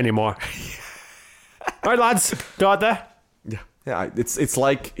not here anymore. All right, lads, go out there. Yeah, it's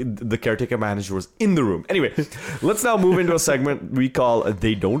like the caretaker manager was in the room. Anyway, let's now move into a segment we call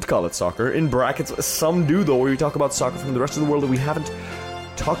They Don't Call It Soccer. In brackets, some do, though, where we talk about soccer from the rest of the world that we haven't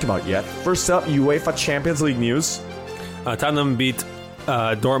talked about yet. First up, UEFA Champions League news. Tottenham beat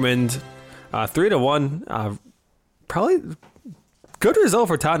Dortmund 3-1. Probably good result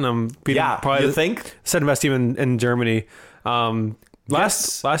for Tottenham. Beating probably you think? Second best team in Germany.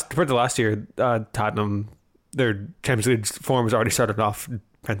 Compared to last year, Tottenham, their Champions League form has already started off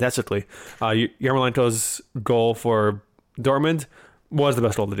fantastically. Yarmolenko's goal for Dortmund, was the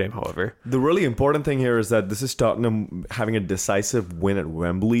best goal of the game, however. The really important thing here is that this is Tottenham having a decisive win at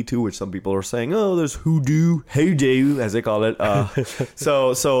Wembley too, which some people are saying, oh, there's hoodoo, as they call it.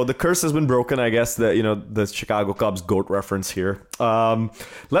 So the curse has been broken, I guess, the Chicago Cubs GOAT reference here.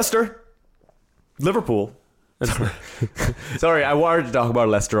 Leicester, Liverpool. Sorry, I wanted to talk about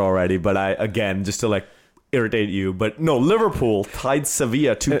Leicester already, but just to irritate you. But no, Liverpool tied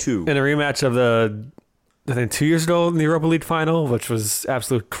Sevilla 2-2. In a rematch of I think 2 years ago in the Europa League final, which was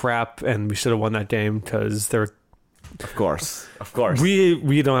absolute crap, and we should have won that game because there were... Of course.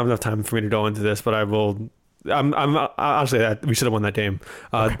 We don't have enough time for me to go into this, but I will... I'm honestly that we should have won that game.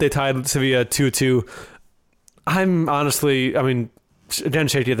 They tied Sevilla 2-2. I'm honestly, again,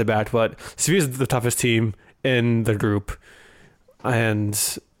 shaky at the back, but Sevilla's the toughest team in the group,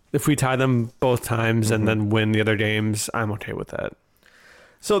 and if we tie them both times and then win the other games, I'm okay with that.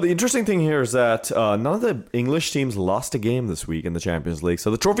 So the interesting thing here is that none of the English teams lost a game this week in the Champions League. So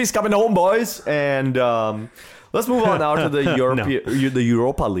the trophy's coming home, boys. And let's move on now to the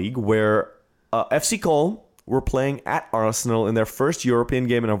Europa League, where FC Köln were playing at Arsenal in their first European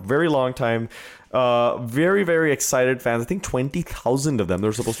game in a very long time. Very, very excited fans. I think 20,000 of them. There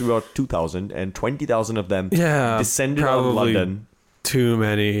were supposed to be about 2,000, and 20,000 of them descended on London. Too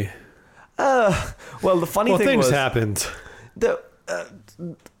many. Well, the funny thing things was... happened.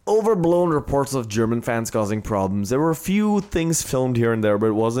 Overblown reports of German fans causing problems. There were a few things filmed here and there, but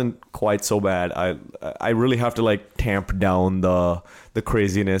it wasn't quite so bad. I really have to tamp down the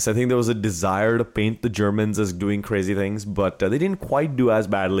craziness. I think there was a desire to paint the Germans as doing crazy things, but they didn't quite do as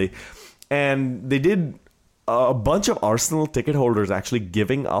badly. And they did a bunch of Arsenal ticket holders actually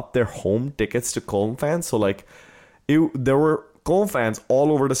giving up their home tickets to Köln fans. So there were Köln fans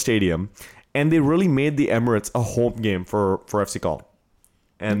all over the stadium. And they really made the Emirates a home game for FC Köln.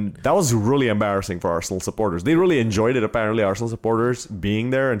 And that was really embarrassing for Arsenal supporters. They really enjoyed it, apparently, Arsenal supporters being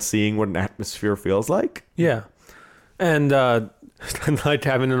there and seeing what an atmosphere feels like. Yeah. And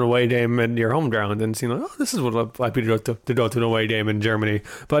having an away game in your home ground and seeing, this is what it's like to go to an away game in Germany.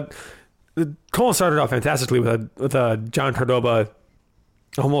 But Köln started off fantastically with a John Cordoba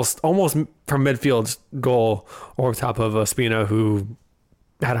almost from midfield's goal over top of Ospina, who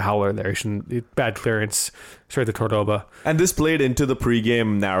had a howler there. Bad clearance straight to Cordoba. And this played into the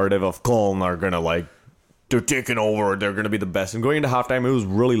pregame narrative of Köln are going to they're taking over, they're going to be the best. And going into halftime, it was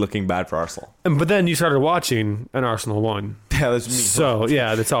really looking bad for Arsenal. But then you started watching and Arsenal won. Yeah, that's me. So,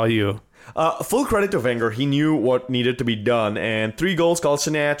 yeah, that's all you. Full credit to Wenger. He knew what needed to be done. And 3 goals,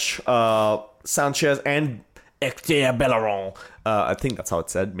 Kolasinac, Sanchez, and Hector Bellerin. I think that's how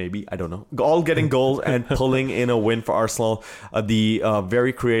it's said, maybe. I don't know. All getting goals and pulling in a win for Arsenal. The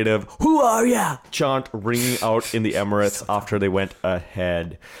very creative, "Who are ya?" chant ringing out in the Emirates after they went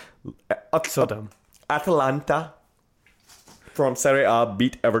ahead. So dumb. Atalanta from Serie A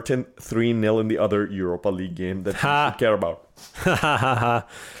beat Everton 3-0 in the other Europa League game that you care about.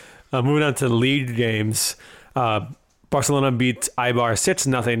 Moving on to the league games. Barcelona beat Eibar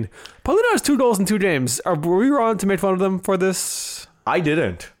 6-0. Paulino has 2 goals in 2 games. Were we wrong to make fun of them for this? I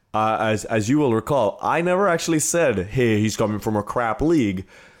didn't. As you will recall, I never actually said, hey, he's coming from a crap league.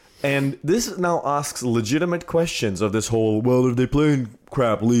 And this now asks legitimate questions of this whole, well, if they play in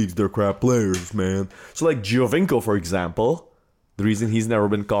crap leagues, they're crap players, man. So Giovinco, for example, the reason he's never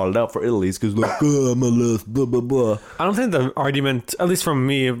been called up for Italy is because I'm a less blah, blah, blah. I don't think the argument, at least from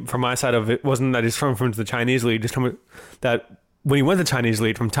my side of it, wasn't that he's from the Chinese league. Just that when he went to the Chinese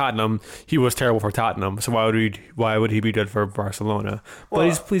league from Tottenham, he was terrible for Tottenham. So why would he be good for Barcelona?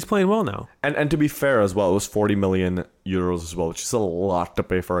 But he's playing well now. And to be fair as well, it was 40 million euros as well, which is a lot to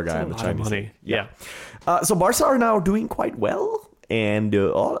pay for a guy in the Chinese league. Yeah. So Barca are now doing quite well. And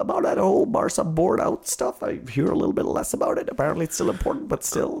all about that whole Barca board out stuff, I hear a little bit less about it. Apparently it's still important, but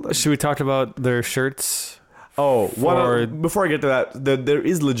still. Should we talk about their shirts? Before I get to that, there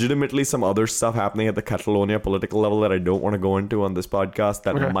is legitimately some other stuff happening at the Catalonia political level that I don't want to go into on this podcast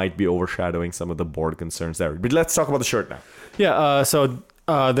that might be overshadowing some of the board concerns there. But let's talk about the shirt now. Yeah, so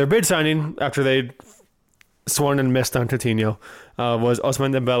their bid signing, after they sworn and missed on Coutinho, was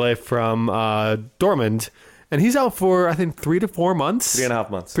Ousmane Dembele from Dortmund. And he's out for, I think, 3 to 4 months. 3.5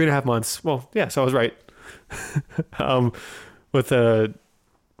 months. 3.5 months. Well, yeah, so I was right. With a,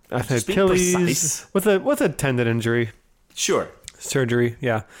 I think, Achilles, with a tendon injury. Sure. Surgery,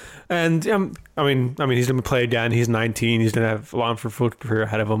 yeah. And I mean, he's going to play again. He's 19. He's going to have a long football career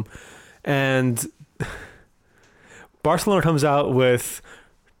ahead of him. And Barcelona comes out with,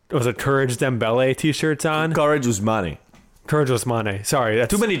 was it Courage Dembele t-shirts on? Courage Ousmane. Courage Ousmane. Sorry, that's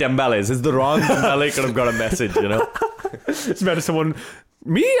too many Dembeles. It's the wrong Dembele could have got a message, you know. It's better someone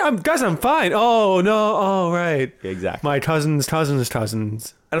Me? I'm fine. Oh, no. Oh, right. Exactly. My cousins.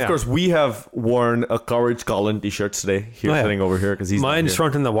 And of course, we have worn a Courage Colin t-shirt today, sitting over here because he's mine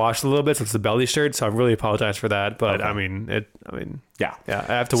shrunk in the wash a little bit, so it's the belly shirt. So I really apologize for that. But okay. Yeah, I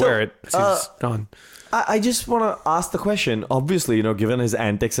have to wear it. It's gone. I just want to ask the question. Obviously, given his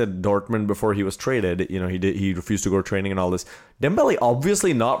antics at Dortmund before he was traded, he refused to go to training and all this. Dembele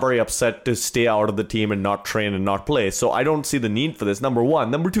obviously not very upset to stay out of the team and not train and not play. So I don't see the need for this. Number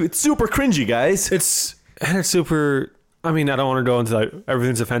one. Number two, it's super cringy, guys. It's super. I mean, I don't want to go into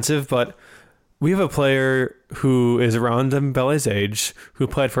everything's offensive, but we have a player who is around Dembele's age, who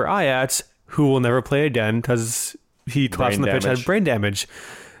played for Ajax, who will never play again because he collapsed on the pitch, had brain damage.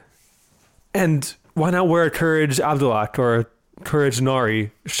 And why not wear a Courage Abdullah or a Courage Nori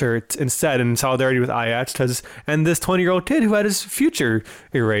shirt instead in solidarity with Ajax? And this 20-year-old kid who had his future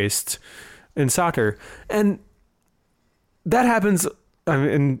erased in soccer. And that happens. I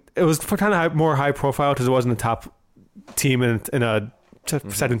mean, it was kind of more high profile because it wasn't a top team in a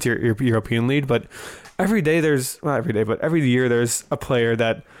second tier European league, but every year there's a player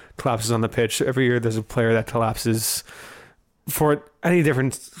that collapses on the pitch. Every year there's a player that collapses for any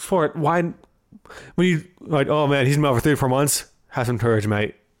different sport. Why, when you like, oh man, he's been out for 3 or 4 months, have some courage,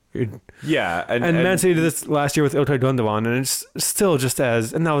 mate. Yeah, and Man City did this last year with Ilkay Gundogan, and it's still just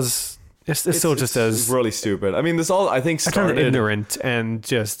as, and that was it's still just as really stupid. I mean, this all I think started kind of ignorant and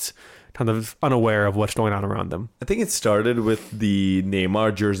just kind of unaware of what's going on around them. I think it started with the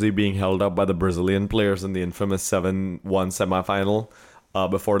Neymar jersey being held up by the Brazilian players in the infamous 7-1 semifinal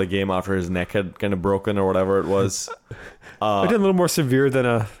before the game after his neck had kind of broken or whatever it was. I did a little more severe than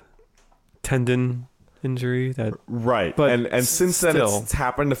a tendon injury. Right. But and since then it's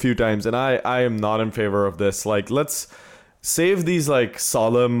happened a few times, and I am not in favor of this. Like, let's save these like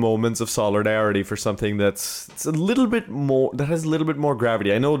solemn moments of solidarity for something it's a little bit more, that has a little bit more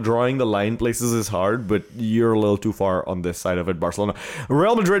gravity. I know drawing the line places is hard, but you're a little too far on this side of it. Barcelona.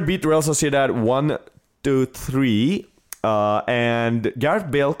 Real Madrid beat Real Sociedad 1-3, and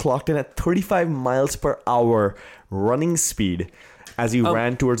Gareth Bale clocked in at 35 miles per hour running speed as he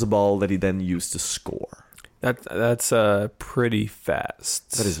ran towards the ball that he then used to score. That's pretty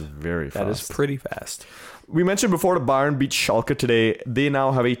fast. That is very fast. That is pretty fast. We mentioned before the Bayern beat Schalke today. They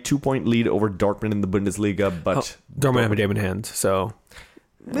now have a 2-point lead over Dortmund in the Bundesliga, but Dortmund have a game in hand, so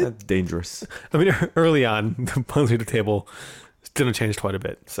that's dangerous. I mean, early on, the Bundesliga table is going to change quite a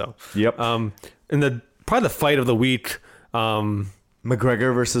bit. So yep. In probably the fight of the week,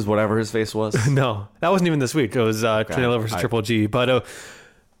 McGregor versus whatever his face was. No, that wasn't even this week. It was Canelo versus Triple G. But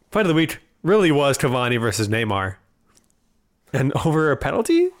fight of the week really was Cavani versus Neymar, and over a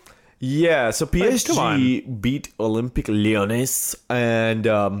penalty. Yeah, so PSG beat Olympique Lyonnais, and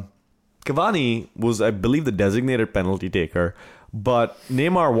Cavani was, I believe, the designated penalty taker, but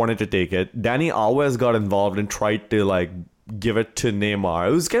Neymar wanted to take it. Dani Alves got involved and tried to give it to Neymar.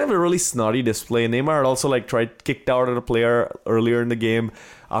 It was kind of a really snotty display. Neymar had also kicked out at a player earlier in the game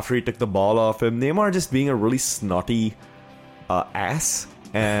after he took the ball off him. Neymar just being a really snotty ass,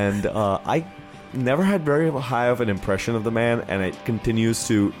 and I never had very high of an impression of the man, and it continues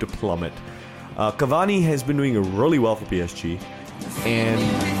to plummet. Cavani has been doing really well for PSG, and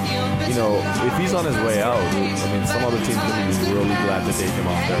if he's on his way out, I mean, some other team's going to be really glad to take him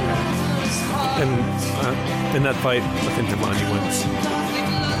off their hands. And in that fight, I think Cavani wins.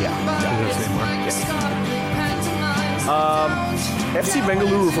 FC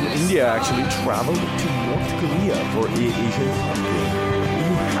Bengaluru from India actually traveled to North Korea for a Asian Cup game.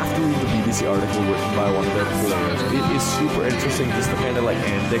 You have to read the BBC article written by one of their players. It is super interesting, just the kind of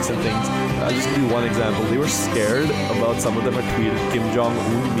antics and things. I'll just give you one example. They were scared about, some of them had tweeted Kim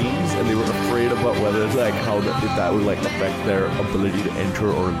Jong-un memes, and they were afraid about whether if that would affect their ability to enter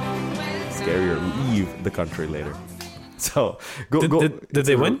or scary or leave the country later. So Did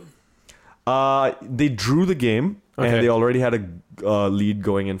they win? They drew the game. Okay. And they already had a lead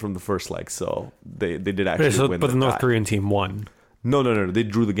going in from the first leg, so they did actually win. But the North Korean team won. No, they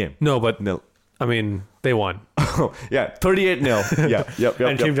drew the game. No, but nil. I mean, they won. Yeah, 38-0. Yeah, yep.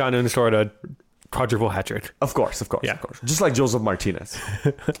 And Kim Jong-un scored a quadruple hat trick. Of course. Yeah. Of course. Just like Joseph Martinez.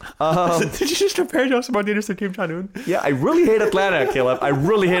 Did you just compare Joseph Martinez to Kim Jong-un? Yeah, I really hate Atlanta, Caleb. I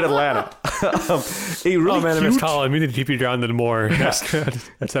really hate Atlanta. I miss Colin. We need to keep you grounded more next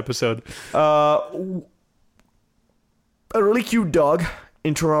episode. A really cute dog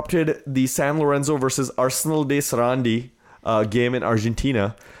interrupted the San Lorenzo versus Arsenal de Sarandi game in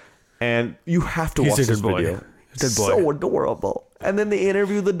Argentina, and you have to watch this video. Good boy. So adorable. And then they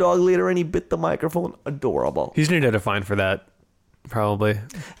interviewed the dog later, and he bit the microphone. Adorable. He's going to get a fine for that. Probably.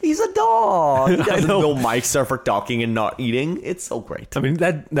 He's a dog. He doesn't know mics are for talking and not eating. It's so great. I mean,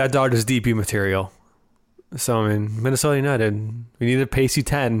 that dog is DP material. So, I mean, Minnesota United, we need a pacey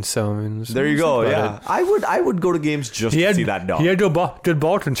 10. So, I mean, there you go. Yeah. I would go to games just to see that dog. He had good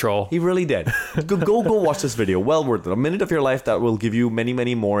ball control. He really did. Go watch this video. Well worth it. A minute of your life that will give you many,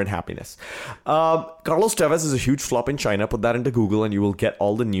 many more in happiness. Carlos Tevez is a huge flop in China. Put that into Google and you will get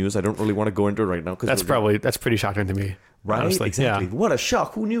all the news. I don't really want to go into it right now. That's pretty shocking to me. Right? Honestly. Exactly. Yeah. What a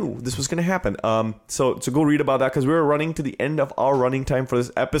shock. Who knew this was going to happen? So go read about that because we're running to the end of our running time for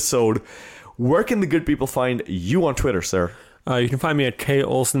this episode. Where can the good people find you on Twitter, sir? You can find me at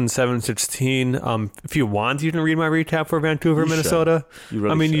KOlson716. If you want, you can read my recap for Vancouver, Minnesota. You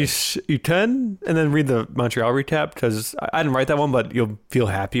really should. You can, and then read the Montreal recap because I didn't write that one, but you'll feel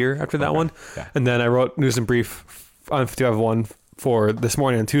happier after that one. Yeah. And then I wrote News and Brief on 55.1 for this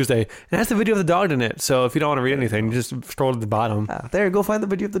morning on Tuesday, and it has the video of the dog in it. So if you don't want to read anything, you just scroll to the bottom. There, go find the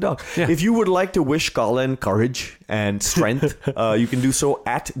video of the dog. Yeah. If you would like to wish Colin courage and strength, you can do so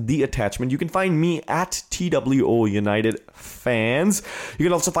at The Attachment. You can find me at TWO United Fans. You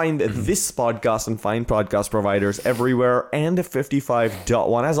can also find this podcast and find podcast providers everywhere and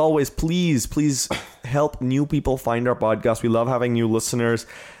 55.1. As always, please help new people find our podcast. We love having new listeners.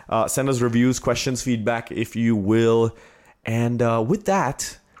 Send us reviews, questions, feedback, if you will. And with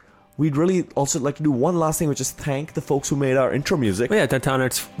that, we'd really also like to do one last thing, which is thank the folks who made our intro music. Yeah, Downtown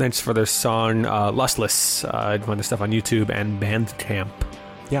Arts, thanks for their song Lustless. Find the stuff on YouTube and Bandcamp.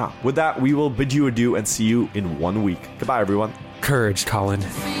 Yeah, with that, we will bid you adieu and see you in 1 week. Goodbye, everyone. Courage, Colin.